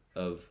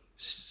of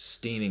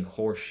steaming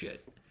horse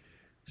shit.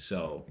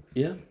 So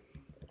yeah,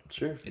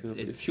 sure.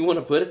 If you want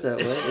to put it that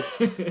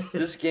way,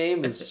 this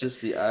game is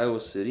just the Iowa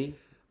City.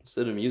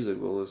 Instead of Music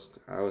Bowl, it's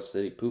Iowa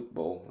City Poop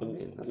Bowl. I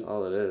mean, that's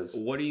all it is.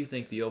 What do you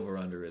think the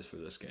over/under is for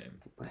this game?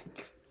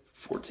 Like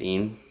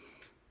 14.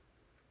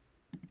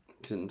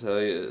 Couldn't tell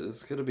you.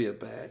 It's gonna be a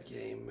bad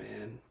game,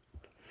 man.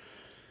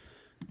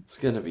 It's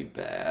gonna be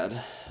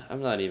bad.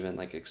 I'm not even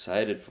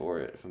excited for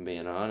it, if I'm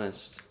being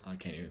honest. I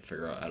can't even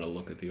figure out how to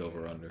look at the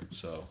over/under.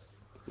 So.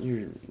 I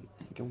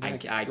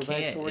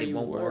can't. It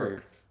won't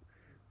work.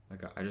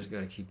 I just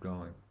gotta keep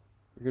going.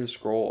 You're gonna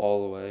scroll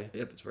all the way.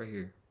 Yep, it's right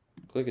here.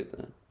 Click it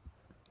then.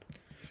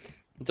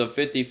 It's a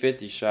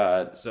 50-50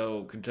 shot.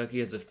 So Kentucky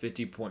has a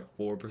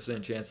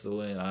 50.4% chance to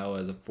win. Iowa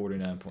has a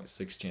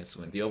 49.6% chance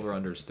to win. The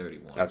over/under is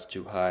 31. That's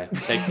too high.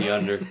 Take the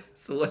under.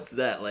 So what's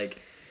that,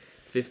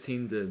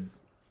 15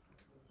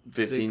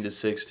 to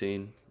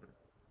 16?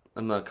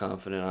 I'm not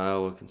confident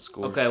Iowa can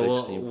score. Okay, 16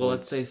 points. well,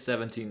 let's say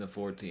 17 to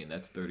 14.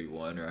 That's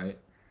 31, right?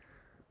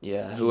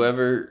 Yeah,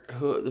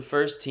 the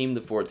first team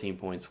to 14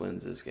 points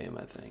wins this game,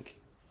 I think.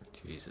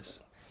 Jesus.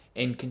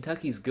 And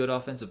Kentucky's good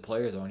offensive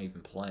players aren't even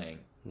playing.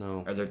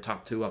 No. Or their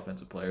top 2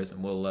 offensive players,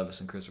 and Will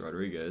Levis and Chris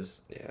Rodriguez.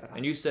 Yeah.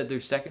 And you said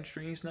their second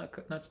string's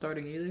not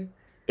starting either?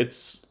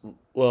 It's,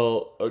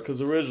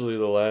 because originally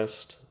the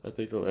last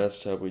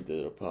time we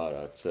did a pod,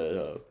 I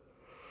said,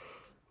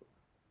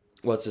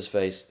 what's his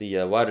face?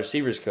 The wide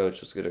receivers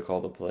coach was going to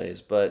call the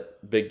plays, but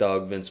big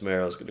dog Vince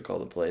Merrill is going to call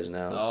the plays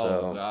now.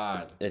 Oh,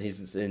 God. And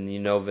Vince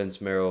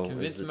Merrill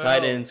is the Merrill...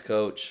 tight ends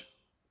coach.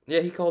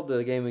 Yeah, he called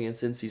the game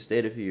against NC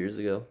State a few years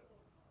ago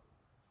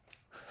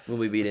when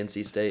we beat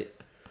NC State.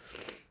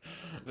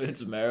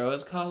 Vince Merrill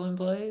is calling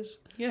plays?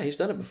 Yeah, he's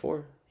done it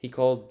before. He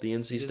called the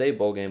NC State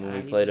bowl game when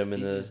we played him in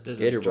the Gator Bowl.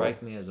 He doesn't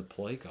strike me as a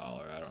play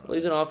caller. I don't know. Well,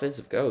 he's an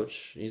offensive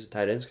coach. He's a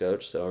tight ends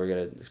coach, so we're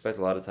going to expect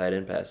a lot of tight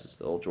end passes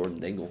to old Jordan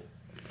Dingle.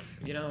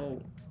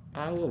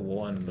 Iowa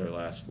won their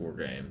last 4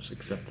 games,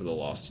 except for the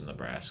loss to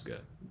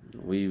Nebraska.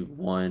 We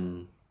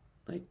won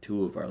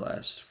 2 of our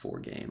last 4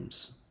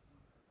 games.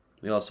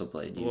 We also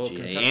played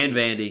UGA and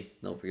Vandy.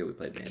 Don't forget we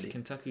played Vandy.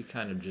 Kentucky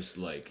kind of just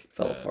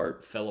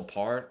fell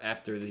apart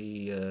after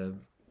the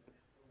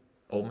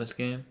Ole Miss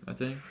game, I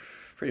think.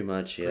 Pretty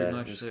much, yeah.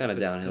 It was kind of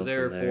downhill.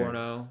 Because they were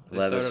 4-0.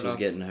 Levis was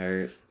getting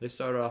hurt. They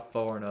started off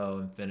 4-0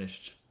 and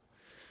finished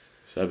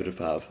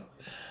 7-5.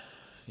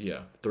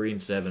 Yeah,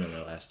 3-7 in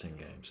their last 10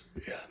 games.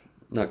 Yeah,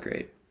 not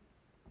great.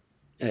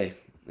 Hey,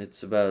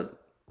 it's about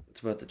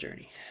the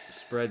journey.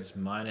 Spreads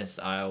minus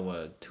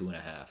Iowa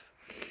 2.5.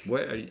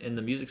 Where in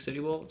the Music City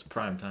Bowl? It's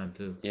prime time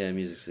too. Yeah,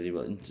 Music City,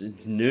 but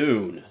it's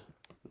noon.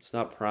 It's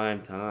not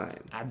prime time.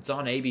 It's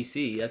on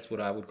ABC. That's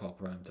what I would call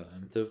prime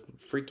time. The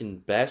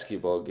freaking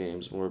basketball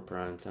game's more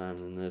prime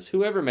time than this.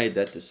 Whoever made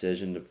that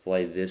decision to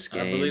play this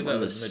game I believe that on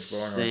the was Mitch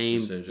Barnhart's same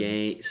decision.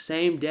 game,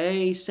 same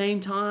day,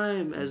 same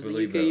time as the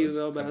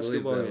UK-UL basketball I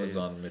believe that game. was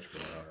on Mitch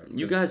Barnhart.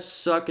 You guys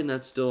suck, and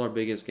that's still our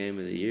biggest game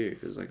of the year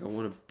because I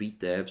want to beat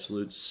the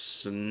absolute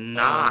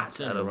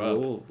snot out of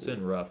Louisville. It's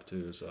in Rupp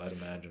too, so I'd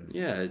imagine.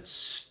 Yeah, it's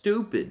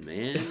stupid,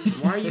 man.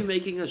 Why are you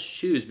making us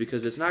choose?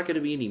 Because it's not going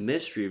to be any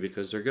mystery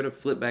because they're going to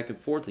flip back and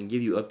forth and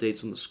give you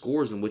updates on the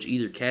scores and which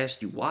either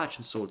cast you watch,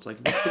 and so it's like,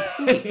 what's the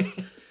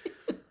point?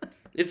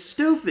 It's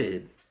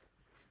stupid.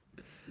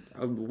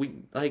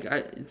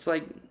 It's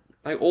like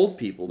old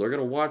people. They're going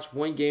to watch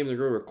one game, they're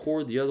going to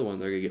record the other one.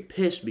 They're going to get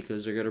pissed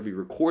because they're going to be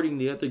recording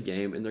the other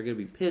game, and they're going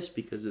to be pissed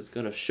because it's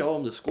going to show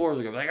them the scores.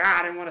 They're going to be like,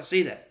 I didn't want to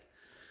see that.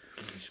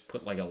 You should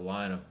put like a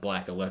line of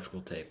black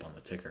electrical tape on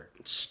the ticker.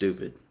 It's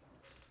stupid.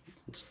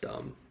 It's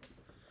dumb.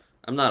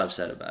 I'm not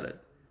upset about it.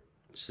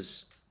 It's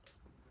just,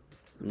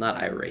 I'm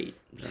not irate.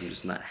 I'm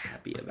just not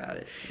happy about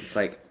it. It's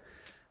like,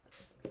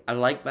 I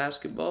like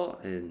basketball,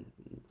 and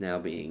now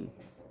being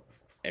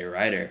a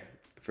writer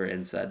for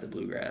Inside the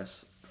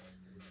Bluegrass,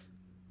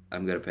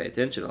 I'm going to pay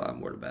attention a lot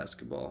more to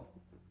basketball.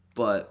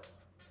 But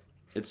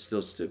it's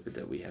still stupid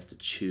that we have to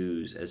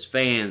choose as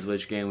fans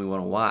which game we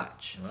want to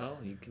watch. Well,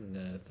 you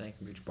can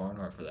thank Mitch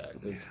Barnhart for that.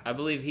 Because I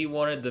believe he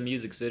wanted the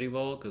Music City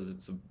Bowl because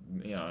it's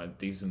a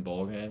decent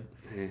bowl game.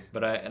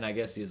 But I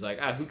guess he's like,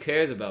 who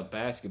cares about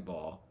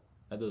basketball?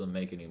 That doesn't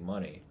make any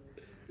money.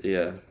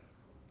 Yeah.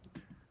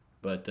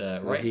 But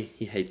right,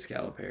 he hates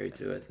Calipari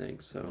too, I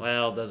think. So.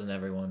 Well, doesn't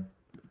everyone?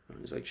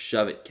 He's like,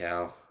 shove it,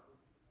 Cal.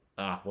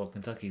 Well,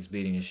 Kentucky's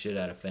beating his shit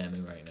out of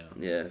FAMU right now.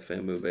 Yeah,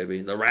 FAMU,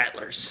 baby. The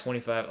Rattlers.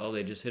 25. Oh,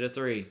 they just hit a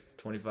 3.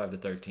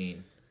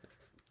 25-13.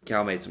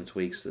 Cal made some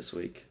tweaks this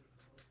week.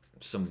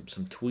 Some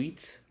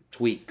tweets?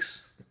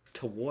 Tweaks.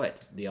 To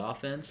what? The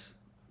offense?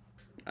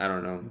 I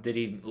don't know. Did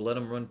he let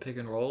him run pick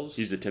and rolls?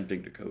 He's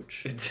attempting to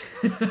coach.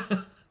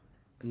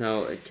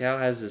 No, Cal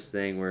has this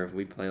thing where if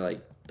we play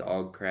like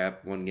dog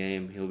crap one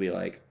game, he'll be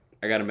like,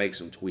 I got to make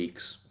some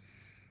tweaks.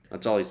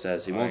 That's all he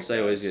says. He won't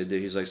say what he's going to do.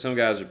 He's like, some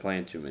guys are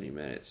playing too many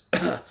minutes.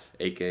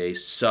 A.K.A.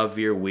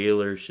 Xavier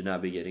Wheeler should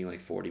not be getting like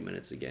 40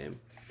 minutes a game.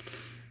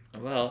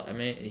 Well, I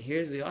mean,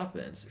 here's the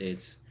offense.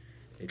 It's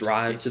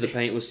drive to the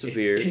paint with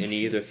Severe, and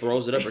he either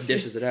throws it up or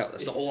dishes it out.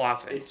 That's the whole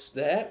offense. It's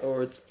that,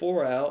 or it's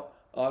 4 out.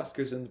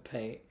 Oscar's in the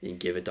paint. And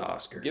give it to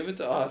Oscar. Give it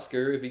to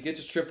Oscar. If he gets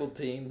a triple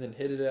team, then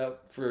hit it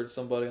out for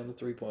somebody on the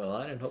 3-point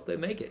line and hope they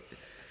make it.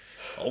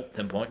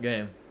 10-point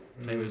game.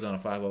 FAMU's on a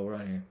 5-0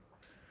 run here.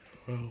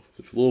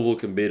 If Louisville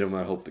can beat him,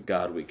 I hope to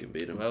God we can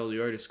beat him. Well,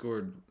 you already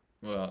scored.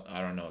 Well,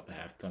 I don't know what the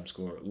halftime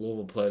score.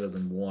 Louisville played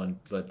them 1,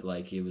 but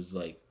like it was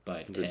like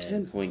by 10. It's a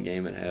 10-point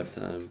game at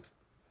halftime.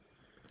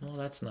 Well,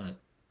 that's not.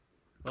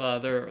 Well,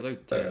 they're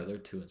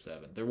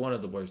 2-7. They're one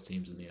of the worst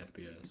teams in the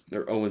FBS.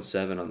 They're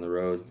 0-7 on the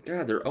road.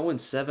 God, they're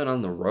 0-7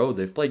 on the road.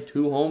 They've played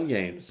 2 home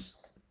games.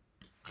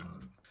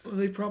 Well,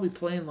 they probably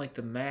playing like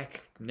the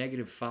MAC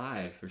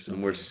 -5 or something.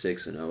 And we're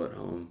 6-0 at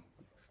home.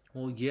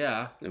 Well,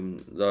 yeah.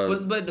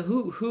 But But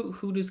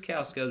who does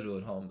Cal schedule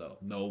at home though?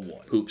 No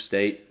one. Hoop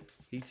State.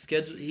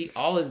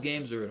 All his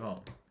games are at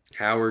home.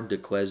 Howard,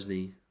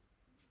 DeQuesne.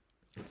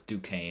 It's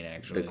Duquesne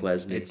actually.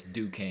 DeQuesne. It's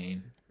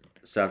Duquesne.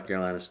 South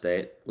Carolina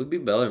State. We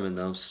beat Bellarmine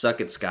though.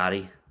 Suck it,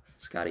 Scotty.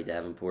 Scotty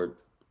Davenport.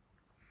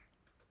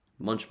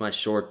 Munch my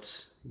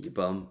shorts, you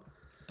bum.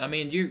 I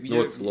mean, you're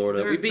North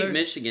Florida. We beat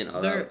Michigan.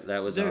 Oh,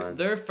 that was on.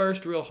 Their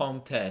first real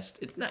home test.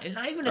 It's not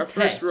even a Our test.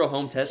 Our first real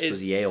home test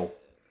was Yale.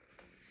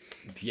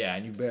 Yeah,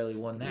 and you barely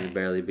won that. You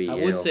barely beat Yale.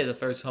 I would say the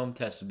first home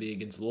test would be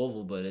against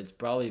Louisville, but it's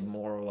probably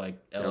more like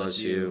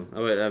LSU.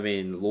 I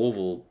mean,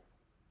 Louisville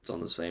is on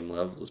the same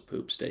level as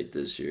Poop State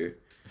this year.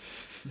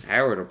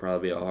 Howard will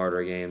probably be a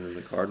harder game than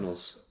the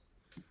Cardinals.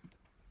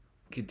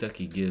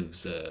 Kentucky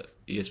gives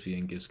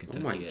ESPN gives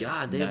Kentucky. Oh my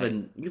God, you have a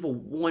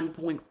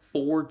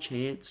 1.4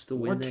 chance to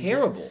win. We're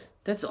terrible.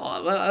 That's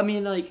all. I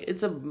mean, like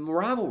it's a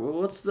rivalry.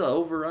 What's the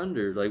over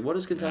under? Like, what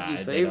is Kentucky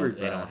favored?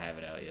 They don't have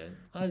it out yet.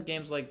 The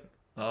game's like,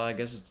 I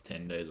guess it's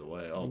 10 days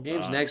away. The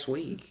game's next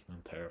week.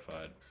 I'm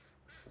terrified.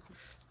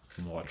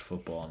 I'm gonna watch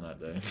football on that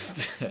day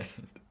instead. God,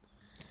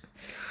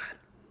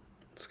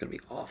 it's gonna be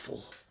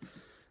awful.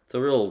 It's a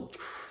real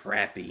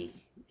crappy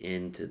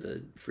end to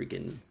the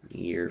freaking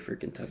year for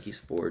Kentucky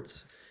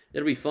sports.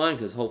 It'll be fun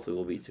because hopefully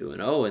we'll be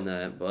 2-0 in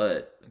that,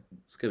 but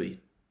it's gonna be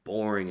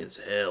boring as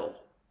hell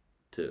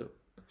too.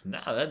 No,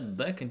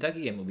 that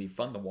Kentucky game will be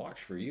fun to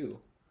watch for you.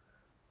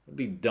 It'll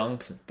be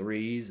dunks and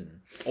threes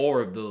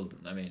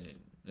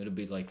it'll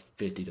be like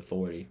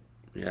 50-40.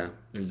 Yeah.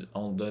 Those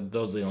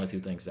are the only 2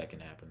 things that can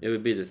happen. It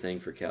would be the thing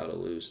for Cal to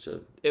lose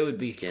to. It would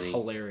be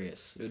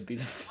hilarious. It would be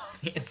the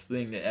funniest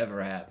thing that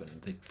ever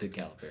happened to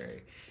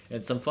Calipari.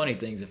 And some funny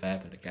things have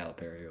happened to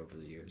Calipari over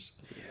the years.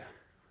 Yeah.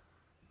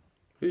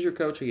 Who's your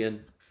coach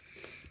again?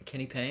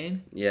 Kenny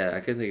Payne? Yeah,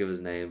 I couldn't think of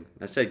his name.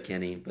 I said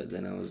Kenny, but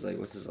then I was like,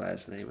 what's his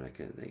last name? And I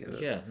couldn't think of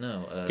it. Yeah,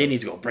 no.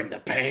 Kenny's going to bring the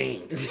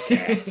pain to the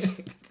Cats.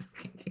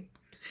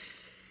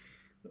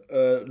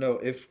 No,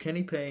 if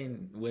Kenny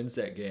Payne wins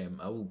that game,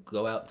 I will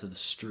go out to the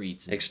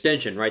streets.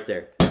 Extension right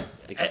there.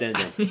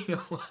 Extension.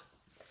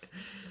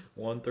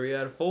 Won 3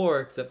 out of 4,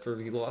 except for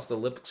he lost to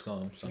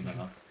Lipscomb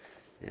somehow.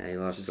 Yeah, he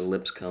lost to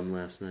Lipscomb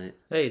last night.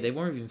 Hey, they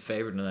weren't even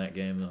favored in that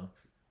game, though.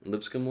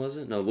 Lipscomb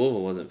wasn't? No,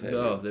 Louisville wasn't favored.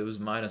 No, it was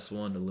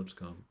 -1 to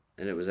Lipscomb.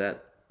 And it was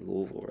at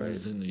Louisville, right? It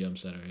was in the Yum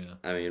Center, yeah.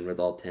 I mean, with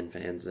all 10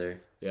 fans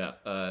there.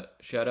 Yeah,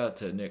 shout out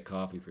to Nick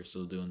Coffey for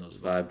still doing those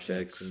Vibe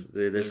checks.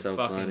 Dude, they're so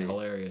fucking funny.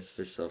 hilarious.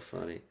 They're so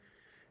funny.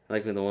 I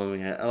like when the one we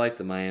had. I like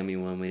the Miami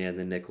one when he had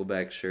the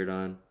Nickelback shirt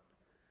on.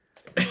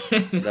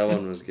 That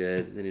one was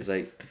good. And he's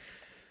like,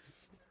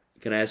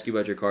 "Can I ask you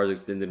about your car's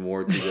extended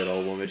warranty?" That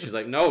old woman. She's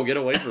like, "No, get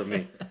away from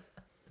me."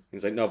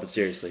 He's like, "No, but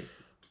seriously,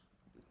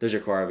 does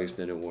your car have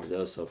extended warranty?"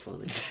 That was so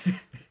funny.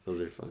 Those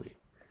are funny.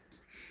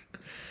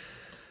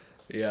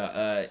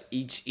 Yeah,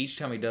 each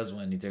time he does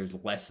one, there's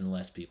less and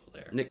less people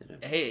there. Nick,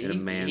 Hey, in a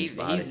man's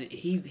body.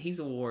 he's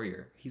a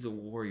warrior. He's a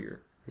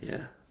warrior.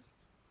 Yeah,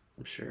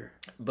 I'm sure.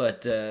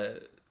 But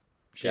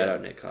Shout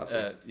out Nick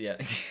Coffey. Yeah.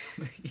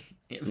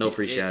 No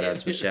free shout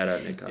outs, but shout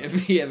out Nick Coffey.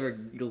 If he ever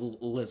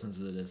listens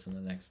to this in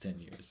the next 10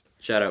 years.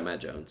 Shout out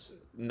Matt Jones.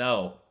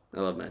 No, I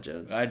love Matt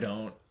Jones. I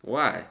don't.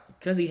 Why?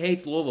 Because he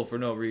hates Louisville for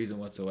no reason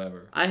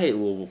whatsoever. I hate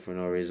Louisville for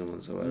no reason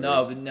whatsoever.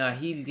 No, but no,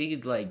 he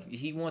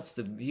wants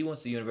the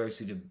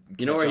university to.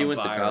 You know where he went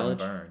to fire college? and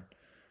burn.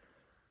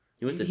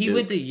 He went to He Duke.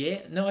 went to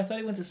Yale. No, I thought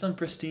he went to some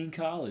pristine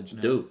college.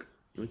 No. Duke.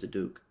 He went to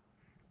Duke.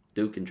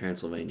 Duke in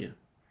Transylvania.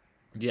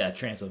 Yeah,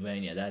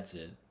 Transylvania. That's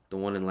it. The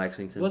one in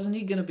Lexington. Wasn't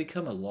he gonna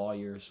become a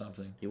lawyer or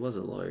something? He was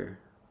a lawyer.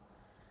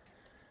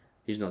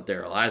 He's not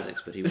Daryl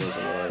Isaacs, but he was a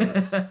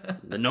lawyer.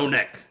 The no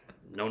neck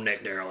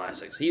Daryl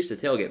Isaacs. He used to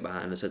tailgate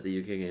behind us at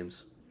the UK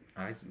games.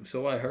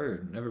 So I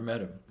heard. Never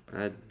met him.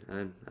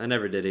 I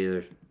never did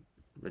either,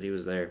 but he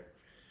was there.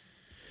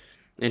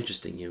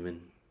 Interesting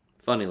human,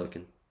 funny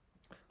looking.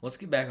 Let's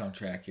get back on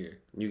track here.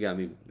 You got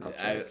me off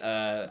track.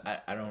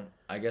 I don't.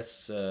 I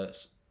guess.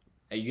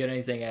 You got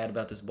anything to add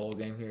about this bowl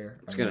game here?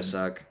 It's gonna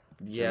suck.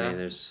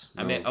 Yeah.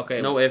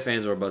 Okay. No ifs,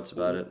 ands, or buts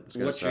about it. It's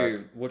gonna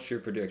suck. What's your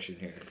prediction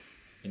here?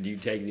 And do you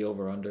take the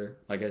over under?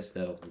 I guess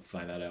they'll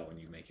find that out when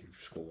you make your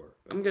score.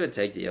 I'm gonna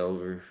take the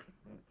over.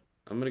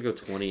 I'm gonna go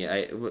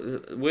 28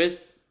 with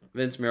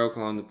Vince Merrill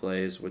calling the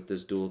plays with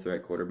this dual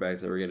threat quarterback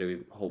that we're gonna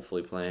be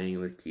hopefully playing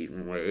with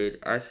Keaton Wade.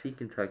 I see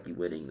Kentucky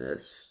winning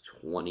this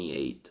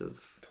 28 to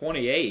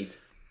 28.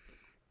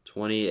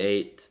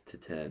 28 to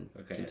 10.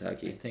 Okay.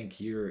 Kentucky. I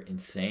think you're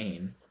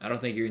insane. I don't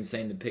think you're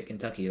insane to pick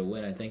Kentucky to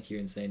win. I think you're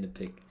insane to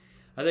pick.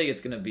 I think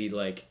it's gonna be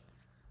like.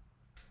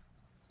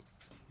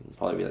 It'll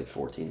probably be like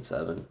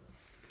 14-7.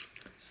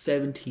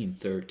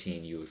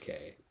 17-13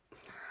 UK.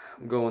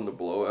 I'm going to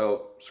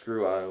blowout.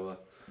 Screw Iowa.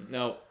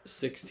 No,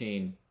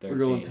 16-13. We're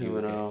going UK.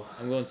 2-0.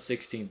 I'm going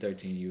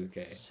 16-13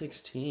 UK.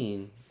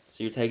 16. So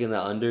you're taking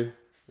the under?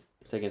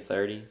 You're taking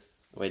 30?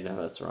 Wait, no,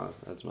 that's wrong.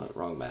 That's my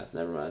wrong math.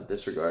 Never mind.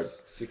 Disregard.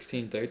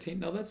 16-13?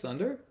 No, that's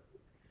under.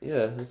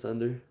 Yeah, that's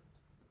under.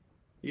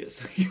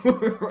 Yes, you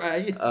were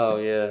right. Oh,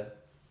 yeah.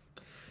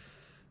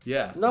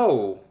 Yeah.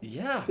 No.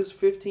 Yeah. Because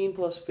 15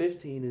 plus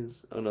 15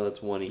 is... Oh, no,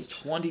 that's 1 It's each.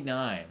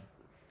 29.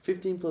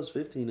 15 plus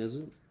 15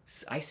 isn't?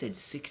 I said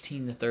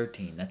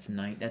 16-13. That's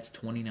 9. That's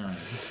 29.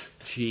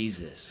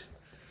 Jesus.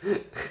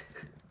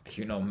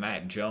 You're no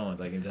Matt Jones,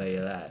 I can tell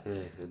you that.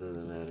 It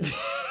doesn't matter.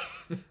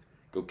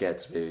 Go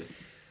Cats, baby.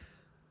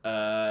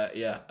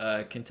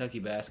 Kentucky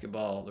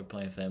basketball, they're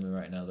playing Family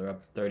right now. They're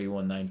up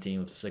 31-19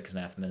 with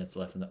 6.5 minutes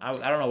left. I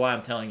don't know why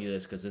I'm telling you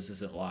this because this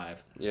isn't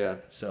live. Yeah.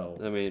 So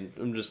I mean,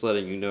 I'm just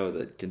letting you know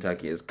that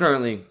Kentucky is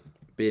currently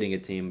beating a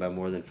team by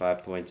more than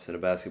 5 points in a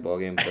basketball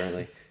game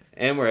currently.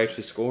 And we're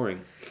actually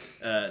scoring.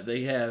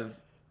 They have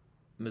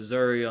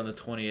Missouri on the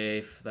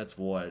 28th. That's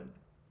what?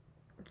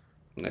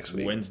 Next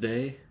week.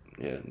 Wednesday?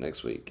 Yeah,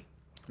 next week.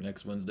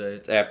 Next Wednesday.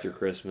 It's after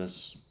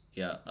Christmas.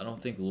 Yeah, I don't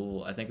think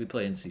Louisville. I think we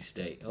play NC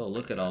State. Oh,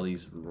 look at all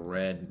these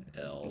red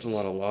L's. It's a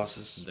lot of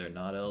losses. They're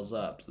not L's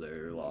up.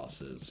 They're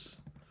losses.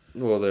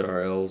 Well, there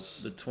are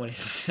L's. The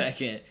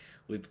 22nd,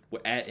 we're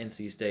at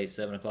NC State,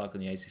 7 o'clock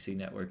on the ACC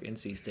network.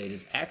 NC State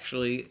is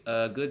actually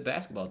a good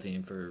basketball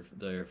team for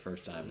their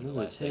first time in the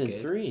last 10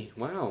 decade. 10-3.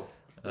 Wow.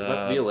 They're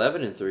about to be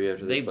 11-3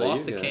 after this. They by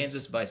lost you to guys.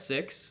 Kansas by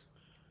 6.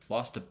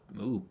 Lost to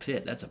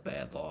Pitt. That's a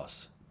bad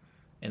loss.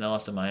 And they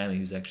lost to Miami,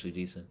 who's actually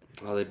decent.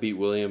 Oh, they beat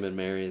William and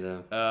Mary,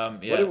 though. Yeah.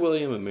 What did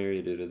William and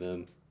Mary do to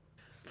them?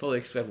 Fully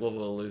expect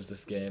Louisville to lose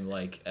this game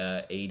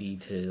 80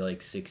 to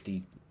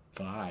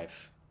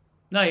 65.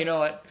 No, you know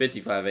what?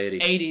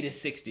 55-80. 80 to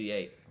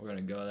 68. We're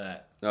gonna go with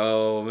that.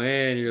 Oh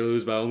man, you're gonna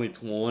lose by only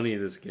 20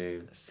 this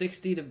game.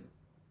 60 to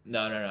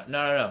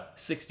no.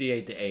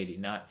 68 to 80,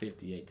 not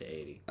 58 to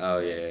 80. Oh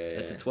yeah.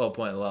 That's a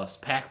 12-point loss.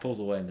 Pack pulls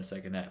away in the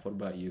second half. What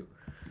about you?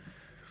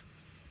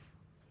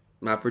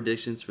 My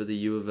predictions for the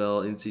U of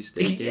L NC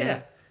State game.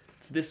 Yeah.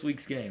 It's this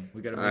week's game.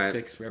 We got to make All right.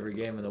 picks for every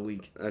game of the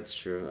week. That's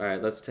true. All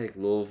right, let's take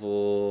Louisville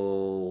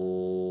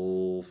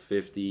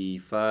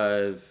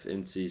 55,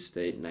 NC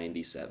State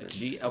 97.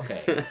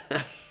 Okay.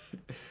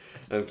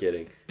 I'm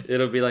kidding.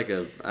 It'll be like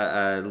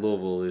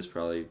Louisville is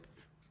probably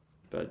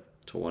about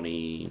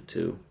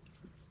 22.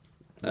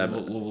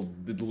 Louisville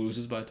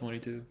loses by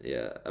 22.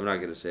 Yeah, I'm not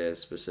gonna say a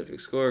specific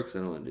score because I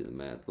don't want to do the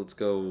math. Let's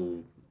go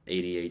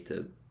 88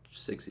 to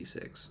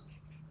 66.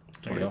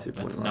 22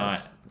 That's point not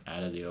loss.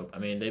 out of the open. I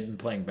mean, they've been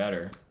playing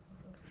better,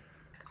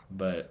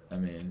 but I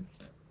mean,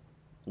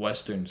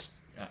 Western's.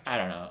 I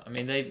don't know. I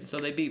mean, they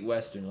beat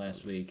Western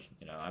last week.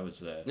 You know, I was.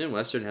 Didn't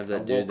Western have I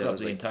that dude woke that up was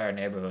the like entire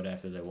neighborhood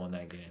after they won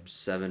that game.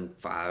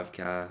 7'5"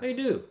 guy? They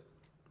do.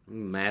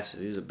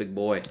 Massive. He was a big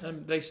boy.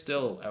 And they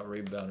still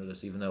out-rebounded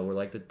us, even though we're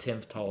like the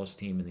 10th tallest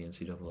team in the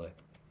NCAA.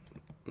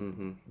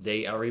 Mm-hmm.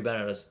 They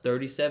out-rebounded us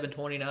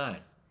 37-29.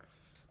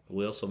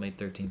 We also made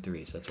 13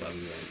 threes. That's why we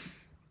won.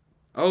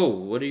 Oh,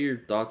 what are your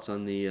thoughts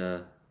on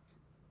the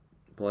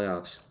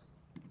playoffs?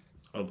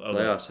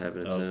 Playoffs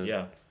happening soon.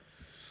 Yeah.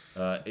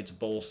 It's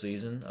bowl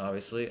season,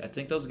 obviously. I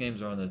think those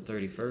games are on the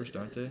 31st,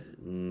 aren't they?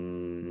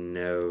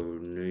 No,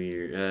 New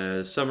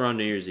Year. Some are on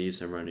New Year's Eve,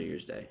 some are on New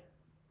Year's Day.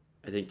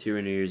 I think 2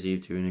 are New Year's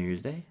Eve, 2 are New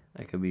Year's Day.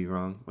 I could be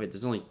wrong. Wait,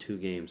 there's only 2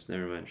 games.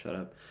 Never mind. Shut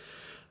up.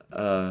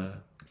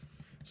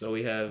 So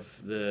we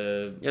have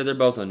the Yeah, they're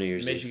both on New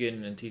Year's Eve.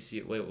 Michigan and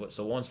TCU. Wait, what?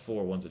 So one's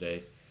 4, one's a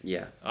day.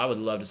 Yeah, I would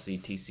love to see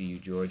TCU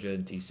Georgia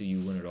and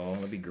TCU win it all.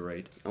 That'd be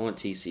great. I want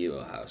TCU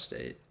Ohio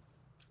State.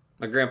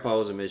 My grandpa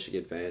was a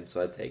Michigan fan,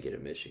 so I'd take it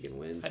if Michigan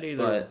wins. I'd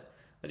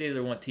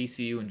either want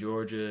TCU and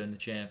Georgia in the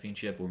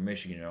championship or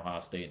Michigan and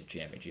Ohio State in the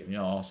championship. You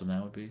know how awesome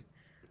that would be?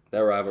 That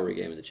rivalry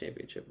game in the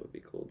championship would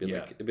be cool.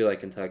 Yeah. It'd be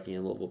like Kentucky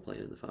and Louisville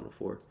playing in the Final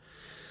Four.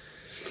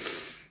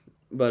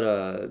 But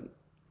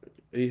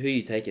who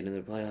you taking in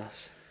the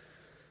playoffs?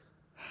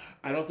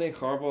 I don't think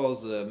Harbaugh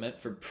is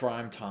meant for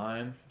prime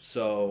time,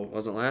 so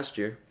Wasn't last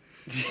year.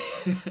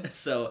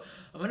 so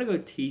I'm gonna go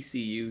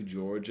TCU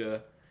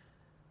Georgia,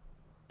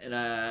 and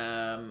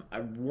I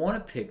want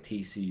to pick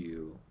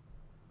TCU,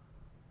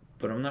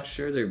 but I'm not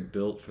sure they're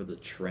built for the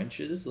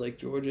trenches like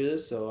Georgia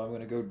is. So I'm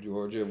gonna go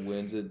Georgia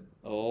wins it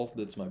all.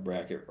 That's my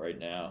bracket right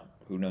now.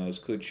 Who knows?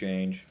 Could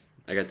change.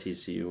 I got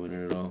TCU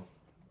winning it all.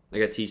 I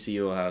got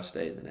TCU Ohio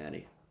State in the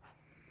Natty.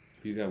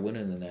 You got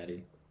winning the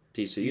Natty.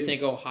 TCU. You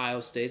think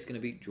Ohio State's gonna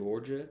beat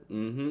Georgia?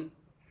 Mm-hmm.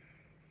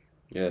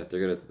 Yeah, they're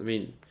gonna. I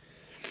mean,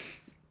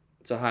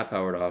 it's a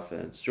high-powered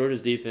offense.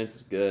 Georgia's defense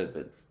is good,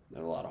 but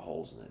there are a lot of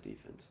holes in that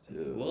defense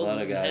too. Well, a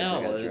lot of guys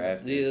that got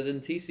drafted.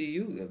 Then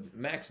TCU,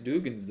 Max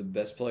Dugan's the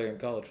best player in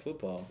college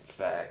football.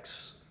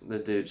 Facts. The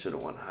dude should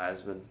have won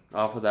Heisman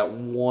off of that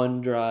one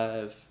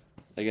drive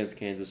against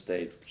Kansas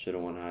State. Should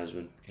have won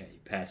Heisman. Yeah, he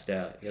passed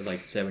out. He had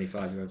like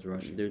 75 yards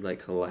rushing. Dude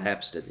like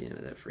collapsed at the end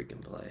of that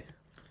freaking play.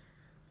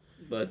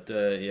 But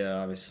yeah,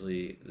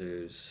 obviously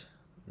there's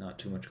not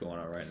too much going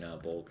on right now.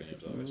 Bowl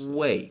games, obviously.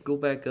 Wait, go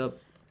back up.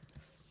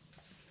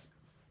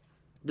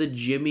 The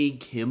Jimmy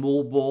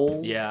Kimmel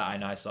Bowl? Yeah, I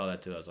know. I saw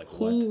that too. I was like,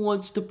 Who what?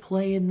 wants to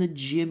play in the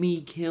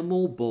Jimmy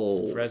Kimmel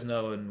Bowl?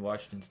 Fresno and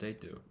Washington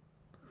State do.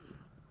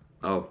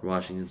 Oh,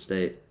 Washington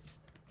State.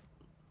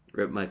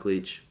 Rip Mike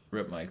Leach.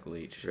 Rip Mike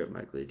Leach. Rip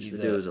Mike Leach. He's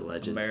The dude was a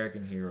legend.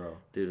 American hero.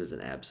 Dude was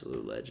an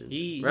absolute legend.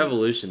 He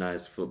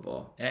revolutionized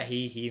football. Yeah,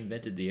 he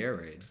invented the air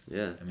raid.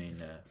 Yeah. I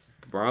mean,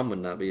 Braum would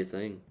not be a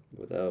thing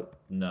without.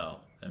 no.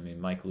 I mean,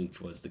 Mike Leach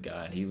was the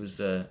guy, and he was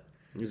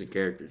He was a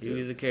character too. he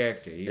was a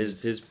character.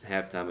 His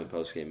halftime and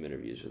post game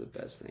interviews are the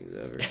best things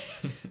ever.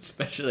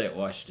 Especially at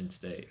Washington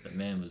State. The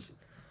man was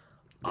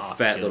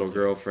Fat little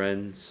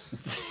girlfriends.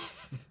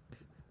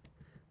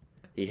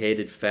 He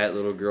hated fat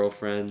little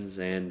girlfriends,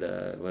 and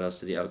what else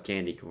did he? Oh,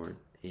 candy corn.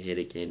 He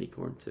hated candy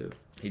corn too.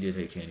 He did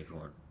hate candy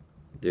corn.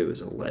 Dude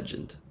was a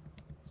legend.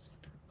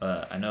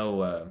 I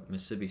know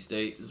Mississippi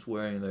State is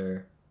wearing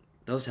their.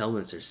 Those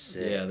helmets are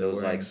sick. Yeah, they're those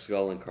wearing- like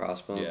skull and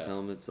crossbones Yeah.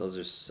 helmets. Those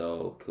are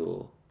so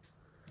cool.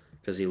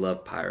 Because he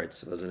loved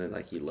pirates, wasn't it?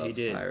 Like he loved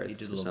pirates.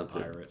 He did or love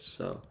something. pirates.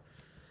 So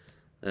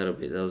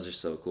those are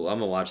so cool. I'm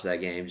gonna watch that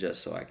game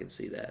just so I can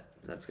see that.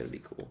 That's gonna be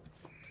cool.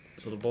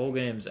 So the bowl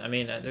games, I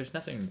mean, there's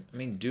nothing. I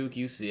mean, Duke,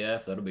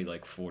 UCF, that'll be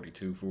like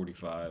 42,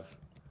 45.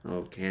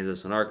 Oh,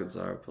 Kansas and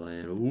Arkansas are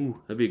playing.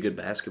 Ooh, that'd be a good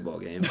basketball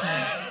game.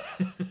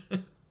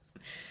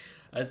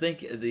 I think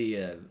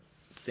the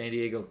San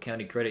Diego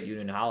County Credit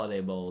Union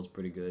Holiday Bowl is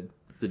pretty good.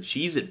 The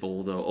Cheez-It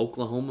Bowl, though,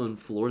 Oklahoma and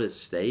Florida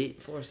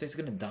State. Florida State's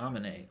going to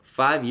dominate.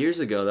 5 years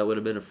ago, that would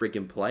have been a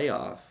freaking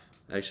playoff.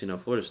 Actually, no,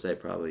 Florida State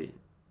probably.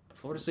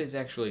 Florida State's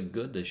actually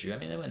good this year. I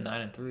mean, they went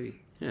 9-3.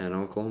 Yeah, and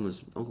Oklahoma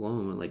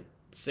went like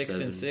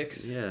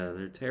 6-6. Yeah,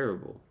 they're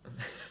terrible.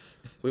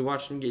 We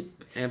watched them get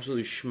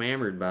absolutely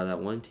schmammered by that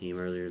one team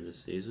earlier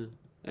this season.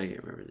 I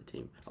can't remember the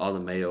team. Oh, the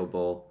Mayo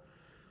Bowl.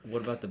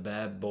 What about the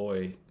bad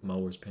boy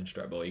Mowers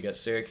Pinstripe Bowl? You got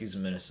Syracuse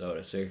and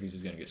Minnesota. Syracuse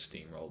is going to get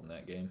steamrolled in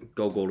that game.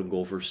 Go Golden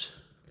Gophers.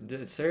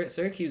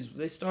 Syracuse,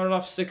 they started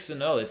off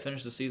 6-0. They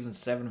finished the season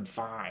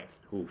 7-5.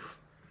 Oof.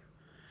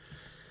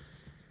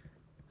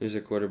 Who's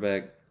their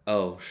quarterback?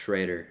 Oh,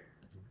 Schrader.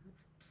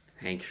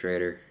 Hank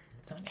Schrader.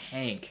 not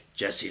Hank.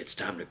 Jesse, it's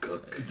time to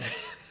cook.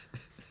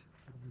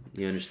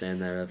 You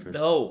understand that reference?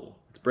 No.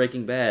 It's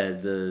Breaking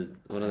Bad.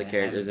 One of the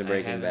characters in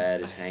Breaking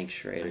Bad is Hank I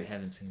Schrader.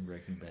 haven't seen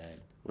Breaking Bad.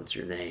 What's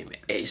your name?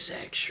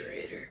 Asac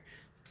Schrader.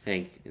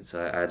 Hank. And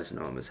so I just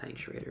know him as Hank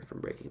Schrader from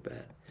Breaking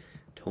Bad.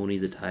 Tony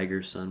the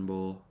Tiger Sun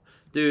Bowl.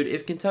 Dude,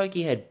 if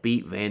Kentucky had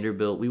beat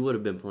Vanderbilt, we would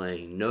have been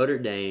playing Notre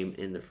Dame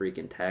in the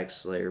freaking Tax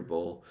Slayer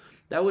Bowl.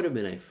 That would have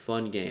been a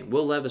fun game.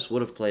 Will Levis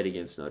would have played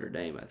against Notre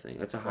Dame, I think.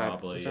 That's a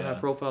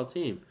high-profile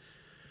team.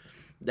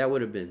 That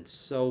would have been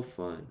so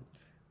fun.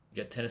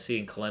 You got Tennessee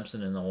and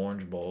Clemson in the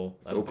Orange Bowl.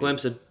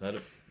 Clemson.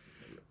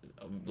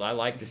 I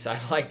like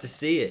to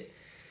see it.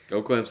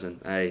 Go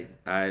Clemson.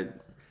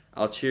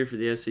 I'll cheer for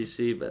the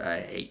SEC, but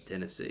I hate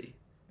Tennessee.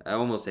 I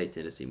almost hate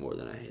Tennessee more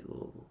than I hate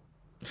Louisville.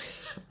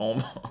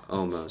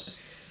 Almost.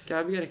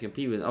 God, we got to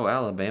compete with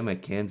Alabama,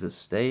 Kansas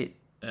State.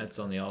 That's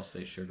on the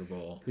All-State Sugar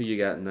Bowl. Who you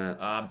got in that?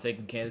 I'm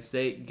taking Kansas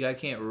State. I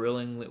can't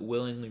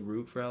willingly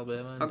root for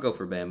Alabama. I'll go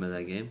for Bama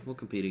that game. We'll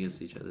compete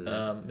against each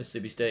other.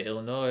 Mississippi State,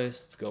 Illinois.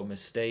 Let's go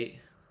Miss State.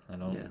 I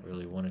don't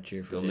really want to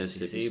cheer for the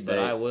Mississippi SEC, State. but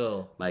I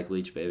will. Mike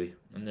Leach, baby.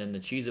 And then the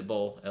Cheez-It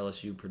Bowl,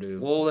 LSU, Purdue.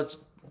 Well,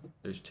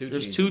 There's two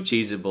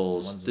Cheez-It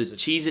Bowls. The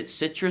Cheez-It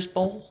Citrus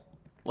Bowl?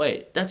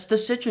 Wait, that's the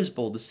Citrus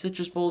Bowl. The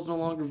Citrus Bowl is no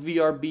longer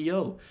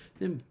VRBO.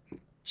 Them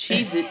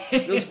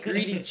Cheez-It, those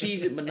greedy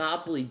Cheez-It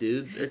Monopoly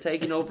dudes are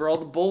taking over all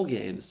the bowl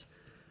games.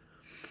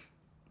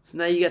 So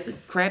now you got the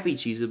crappy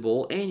Cheez-It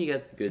Bowl and you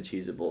got the good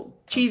Cheez-It Bowl.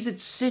 Cheez-It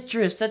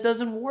Citrus, that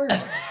doesn't work.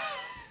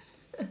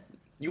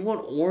 You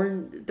want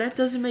orange? That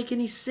doesn't make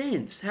any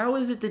sense. How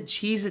is it the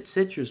Cheez-It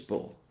Citrus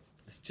Bowl?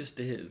 It just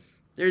is.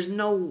 There's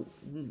no.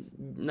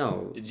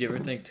 Did you ever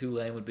think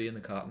Tulane would be in the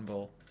Cotton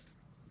Bowl?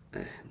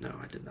 No,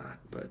 I did not.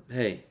 But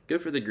hey,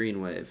 good for the Green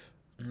Wave.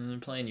 And they're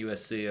playing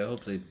USC. I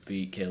hope they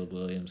beat Caleb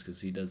Williams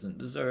because he doesn't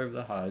deserve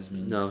the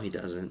Heisman. No, he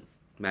doesn't.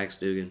 Max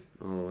Dugan,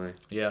 all the way.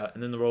 Yeah,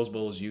 and then the Rose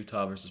Bowl is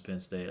Utah versus Penn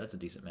State. That's a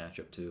decent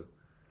matchup, too.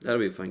 That'll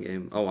be a fun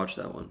game. I'll watch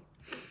that one.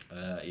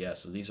 Yeah,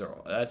 so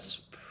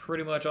that's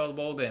pretty much all the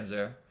bowl games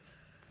there.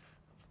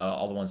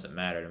 All the ones that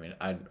mattered. I mean,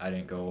 I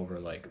didn't go over,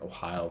 like,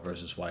 Ohio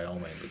versus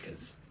Wyoming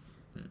because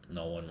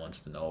no one wants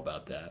to know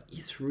about that.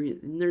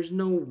 There's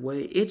no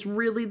way. It's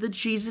really the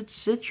Cheez-It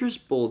Citrus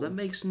Bowl. That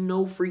makes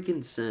no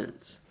freaking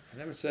sense. I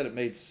never said it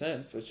made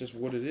sense. That's just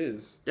what it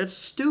is. That's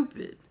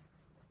stupid.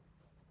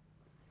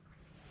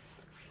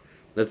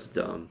 That's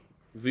dumb.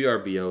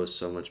 VRBO is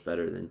so much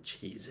better than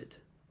Cheez-It.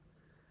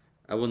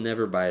 I will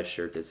never buy a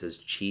shirt that says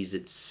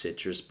Cheez-It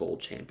Citrus Bowl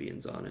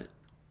Champions on it.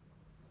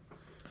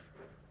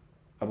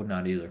 I would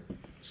not either.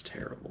 It's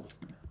terrible.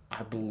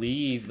 I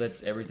believe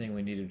that's everything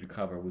we needed to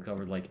cover. We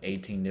covered like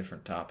 18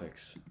 different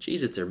topics.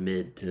 Cheez-Its are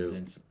mid,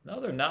 too.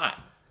 No, they're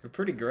not. They're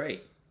pretty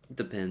great. It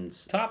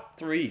depends. Top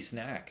 3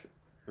 snack.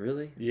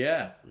 Really?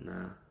 Yeah.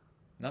 Nah.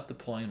 Not the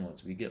plain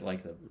ones. We get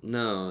like the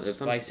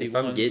spicy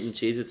ones. If I'm getting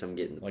Cheez-Its, I'm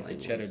getting the like plain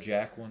the cheddar ones.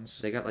 Jack ones.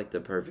 They got like the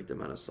perfect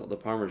amount of salt. The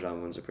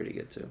Parmesan ones are pretty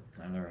good too.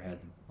 I've never had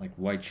like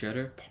white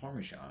cheddar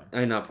Parmesan.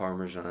 Not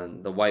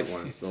Parmesan. The white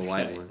ones. The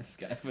white ones. This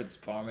guy puts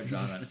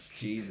Parmesan on his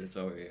cheese. It's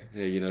over here.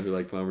 Hey, you know who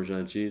like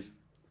Parmesan cheese?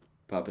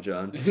 Papa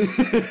John.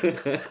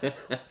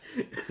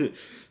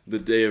 The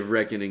day of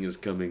reckoning is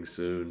coming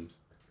soon.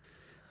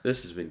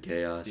 This has been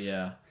chaos.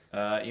 Yeah.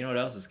 You know what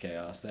else is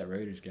chaos? That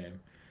Raiders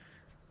game.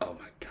 Oh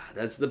my god,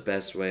 that's the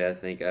best way I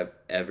think I've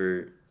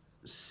ever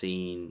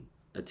seen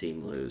a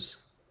team lose.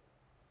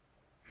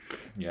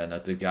 Yeah,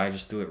 the guy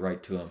just threw it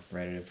right to him,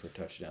 ran it in for a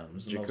touchdown.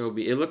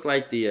 Jacoby, it looked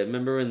like the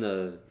remember in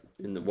the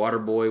Water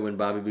Boy when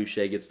Bobby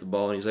Boucher gets the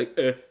ball and he's like,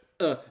 and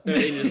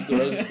he just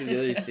throws it to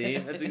the other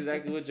team. That's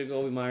exactly what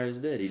Jacoby Myers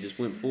did. He just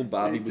went full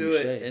Bobby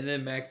Boucher. And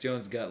then Mac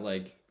Jones got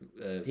like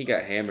he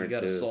got hammered. He got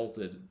too.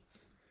 assaulted.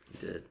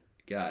 He did.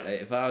 God,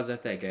 if I was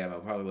at that game, I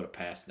probably would have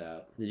passed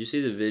out. Did you see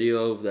the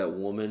video of that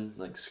woman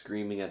like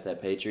screaming at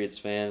that Patriots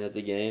fan at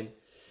the game?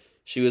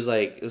 She was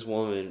like, this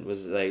woman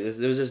was like, it was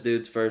this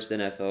dude's first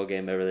NFL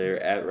game ever there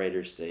at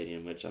Raiders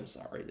Stadium, which I'm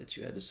sorry that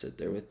you had to sit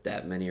there with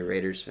that many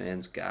Raiders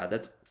fans. God,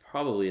 that's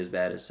probably as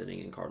bad as sitting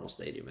in Cardinal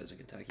Stadium as a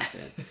Kentucky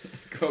fan.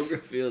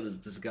 Kroger Field is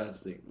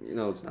disgusting.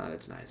 No, it's not.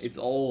 It's nice. It's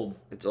old.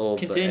 It's old.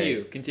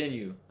 Continue.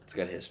 It's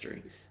got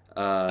history.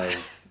 Bad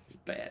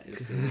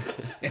history.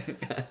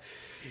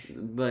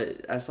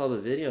 But I saw the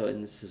video,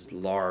 and this is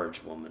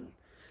large woman,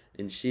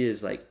 and she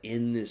is like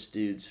in this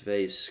dude's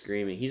face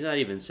screaming. He's not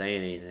even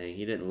saying anything.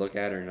 He didn't look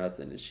at her or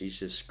nothing, and she's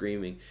just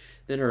screaming.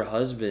 Then her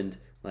husband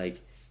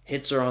like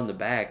hits her on the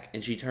back,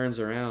 and she turns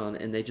around,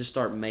 and they just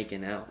start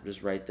making out,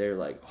 just right there,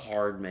 like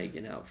hard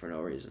making out for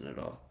no reason at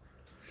all.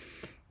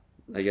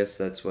 I guess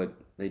that's what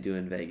they do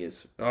in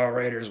Vegas. Oh,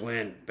 Raiders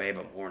win, babe.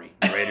 I'm horny.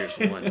 Raiders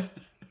won.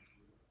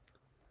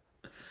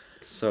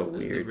 It's so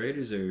weird. The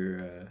Raiders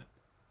are.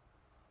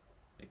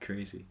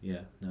 Crazy.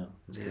 Yeah, no,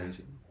 it's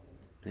crazy.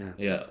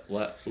 Yeah.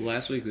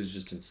 Last week was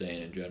just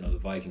insane in general. The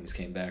Vikings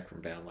came back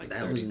from down like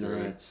 33. That was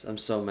nuts. I'm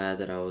so mad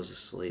that I was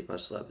asleep. I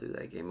slept through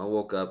that game. I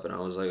woke up and I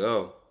was like,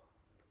 oh,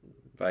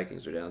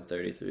 Vikings are down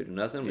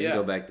 33-0. We can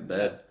go back to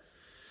bed.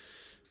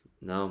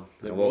 Yeah. No,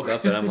 I woke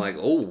up and I'm like,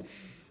 oh.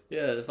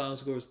 Yeah, the final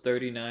score was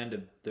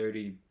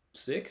 39-34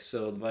 sick,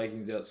 so the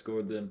Vikings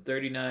outscored them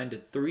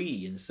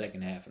 39-3 in the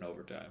second half in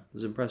overtime. It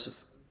was impressive.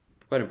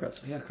 Quite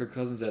impressive. Yeah, Kirk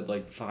Cousins had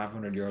like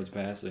 500 yards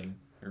passing,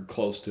 or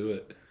close to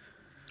it.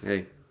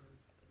 Hey,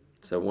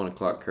 it's that 1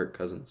 o'clock Kirk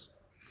Cousins.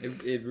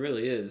 It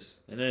really is.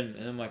 And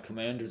then my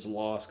Commanders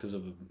lost because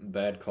of a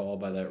bad call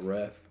by that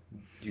ref.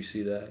 Did you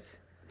see that?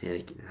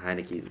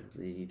 Heineke,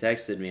 you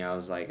texted me. I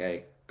was like,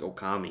 hey, go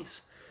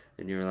commies.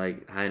 And you were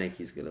like,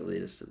 Heineke's going to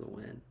lead us to the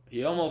win.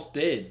 He almost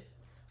did.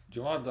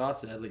 Jamal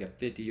Dotson had like a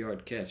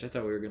 50-yard catch. I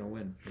thought we were going to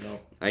win. No.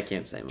 I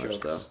can't say much,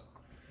 Jokes. though.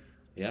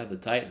 Yeah, the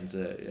Titans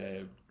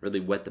Really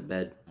wet the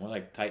bed. more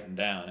like tightened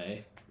down, eh?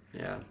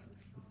 Yeah.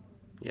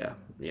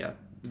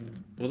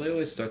 Well, they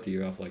always start the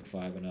year off like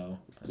 5-0.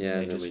 Yeah,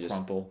 they then just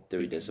crumple.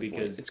 They're disappointed.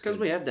 Because It's because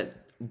we have that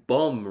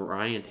bum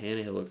Ryan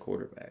Tannehill at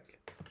quarterback.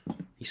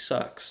 He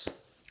sucks.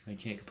 he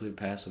can't complete a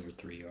pass over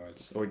 3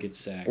 yards or get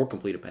sacked. Or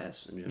complete a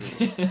pass in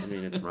general. I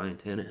mean, it's Ryan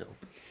Tannehill.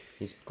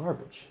 He's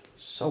garbage.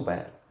 So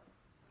bad.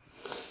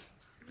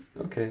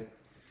 Okay.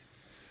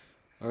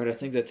 All right, I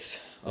think that's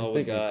all I we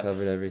think got. we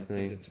covered I everything.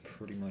 think that's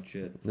pretty much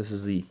it. This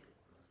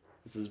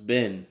has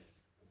been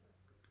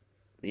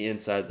the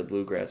Inside the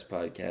Bluegrass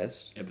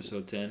podcast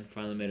Episode 10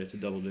 finally made it to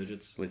double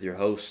digits. with your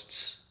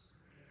hosts.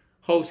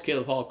 Host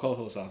Caleb Hall,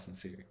 co-host Austin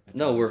Seary.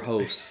 No, we're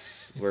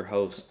hosts. We're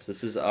hosts.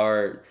 This is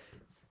our.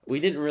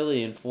 We didn't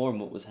really inform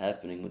what was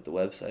happening with the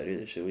website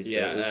either. Should we?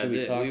 Yeah, should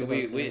we talk about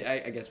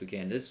that? I guess we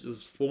can. This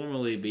was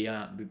formerly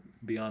Beyond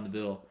the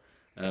Ville.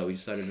 We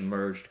decided to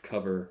merge to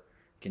cover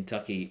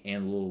Kentucky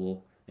and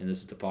Louisville, and this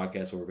is the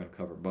podcast where we're going to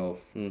cover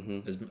both.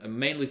 Mm-hmm. It's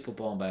mainly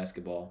football and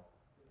basketball.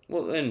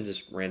 Well, and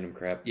just random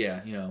crap.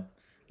 Yeah, you know,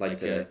 Like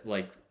today.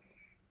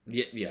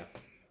 Yeah.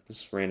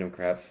 Just random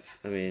crap.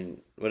 I mean,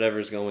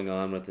 whatever's going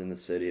on within the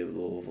city of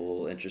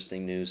Louisville,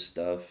 interesting news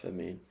stuff. I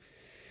mean,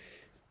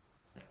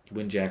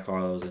 When Jack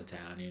Harlow's in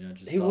town, you know,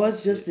 he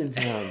was just in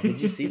town. Did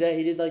you see that?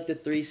 He did like the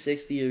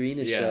 360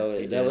 arena Yeah, show.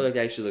 he That did.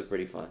 actually looked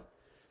pretty fun.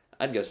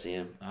 I'd go see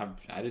him. I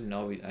didn't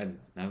know.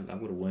 I would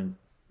have won.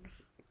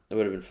 It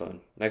would have been fun.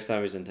 Next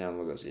time he's in town,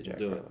 we'll go see Jack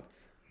Do it. Harlow.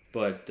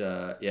 But,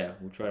 yeah,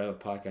 we'll try to have a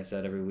podcast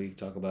out every week,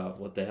 talk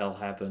about what the hell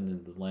happened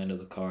in the land of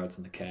the Cards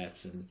and the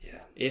Cats, and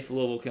if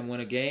Louisville can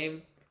win a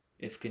game,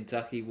 if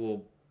Kentucky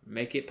will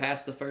make it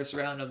past the first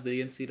round of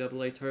the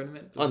NCAA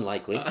tournament.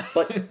 Unlikely,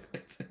 but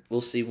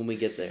we'll see when we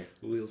get there.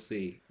 We'll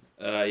see.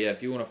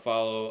 If you want to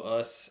follow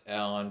us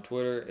on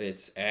Twitter,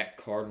 it's at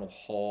Cardinal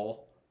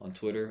Hall on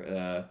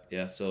Twitter.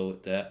 So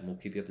with that, we'll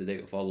keep you up to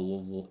date with all the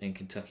Louisville and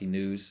Kentucky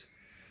news.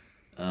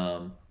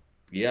 And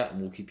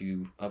we'll keep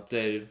you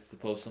updated with the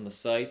posts on the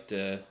site.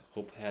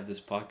 Hope to have this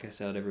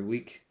podcast out every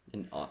week.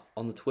 And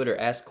on the Twitter,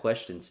 ask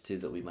questions too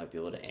that we might be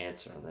able to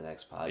answer on the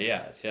next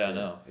podcast. I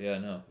know.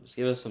 Just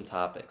give us some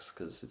topics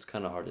because it's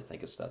kind of hard to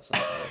think of stuff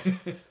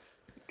sometimes.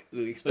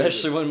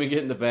 Especially when we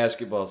get into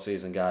basketball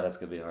season. God, it's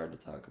going to be hard to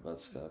talk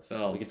about stuff.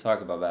 Oh. We can talk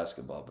about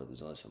basketball, but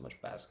there's only so much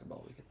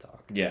basketball we can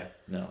talk.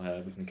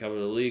 We can cover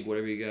the league,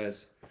 whatever you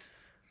guys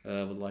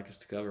would like us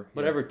to cover.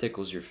 Whatever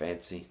tickles your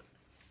fancy.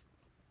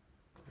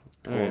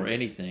 Or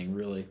anything,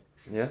 really.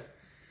 Yeah.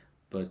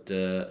 But,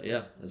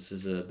 this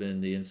has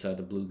been the Inside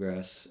the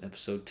Bluegrass,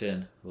 episode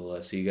 10.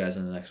 We'll see you guys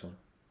in the next one.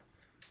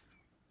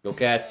 Go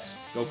Cats.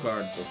 Go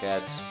Cards. Go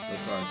Cats. Go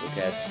Cards. Go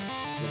Cats.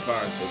 Go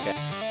Cards. Go Cats.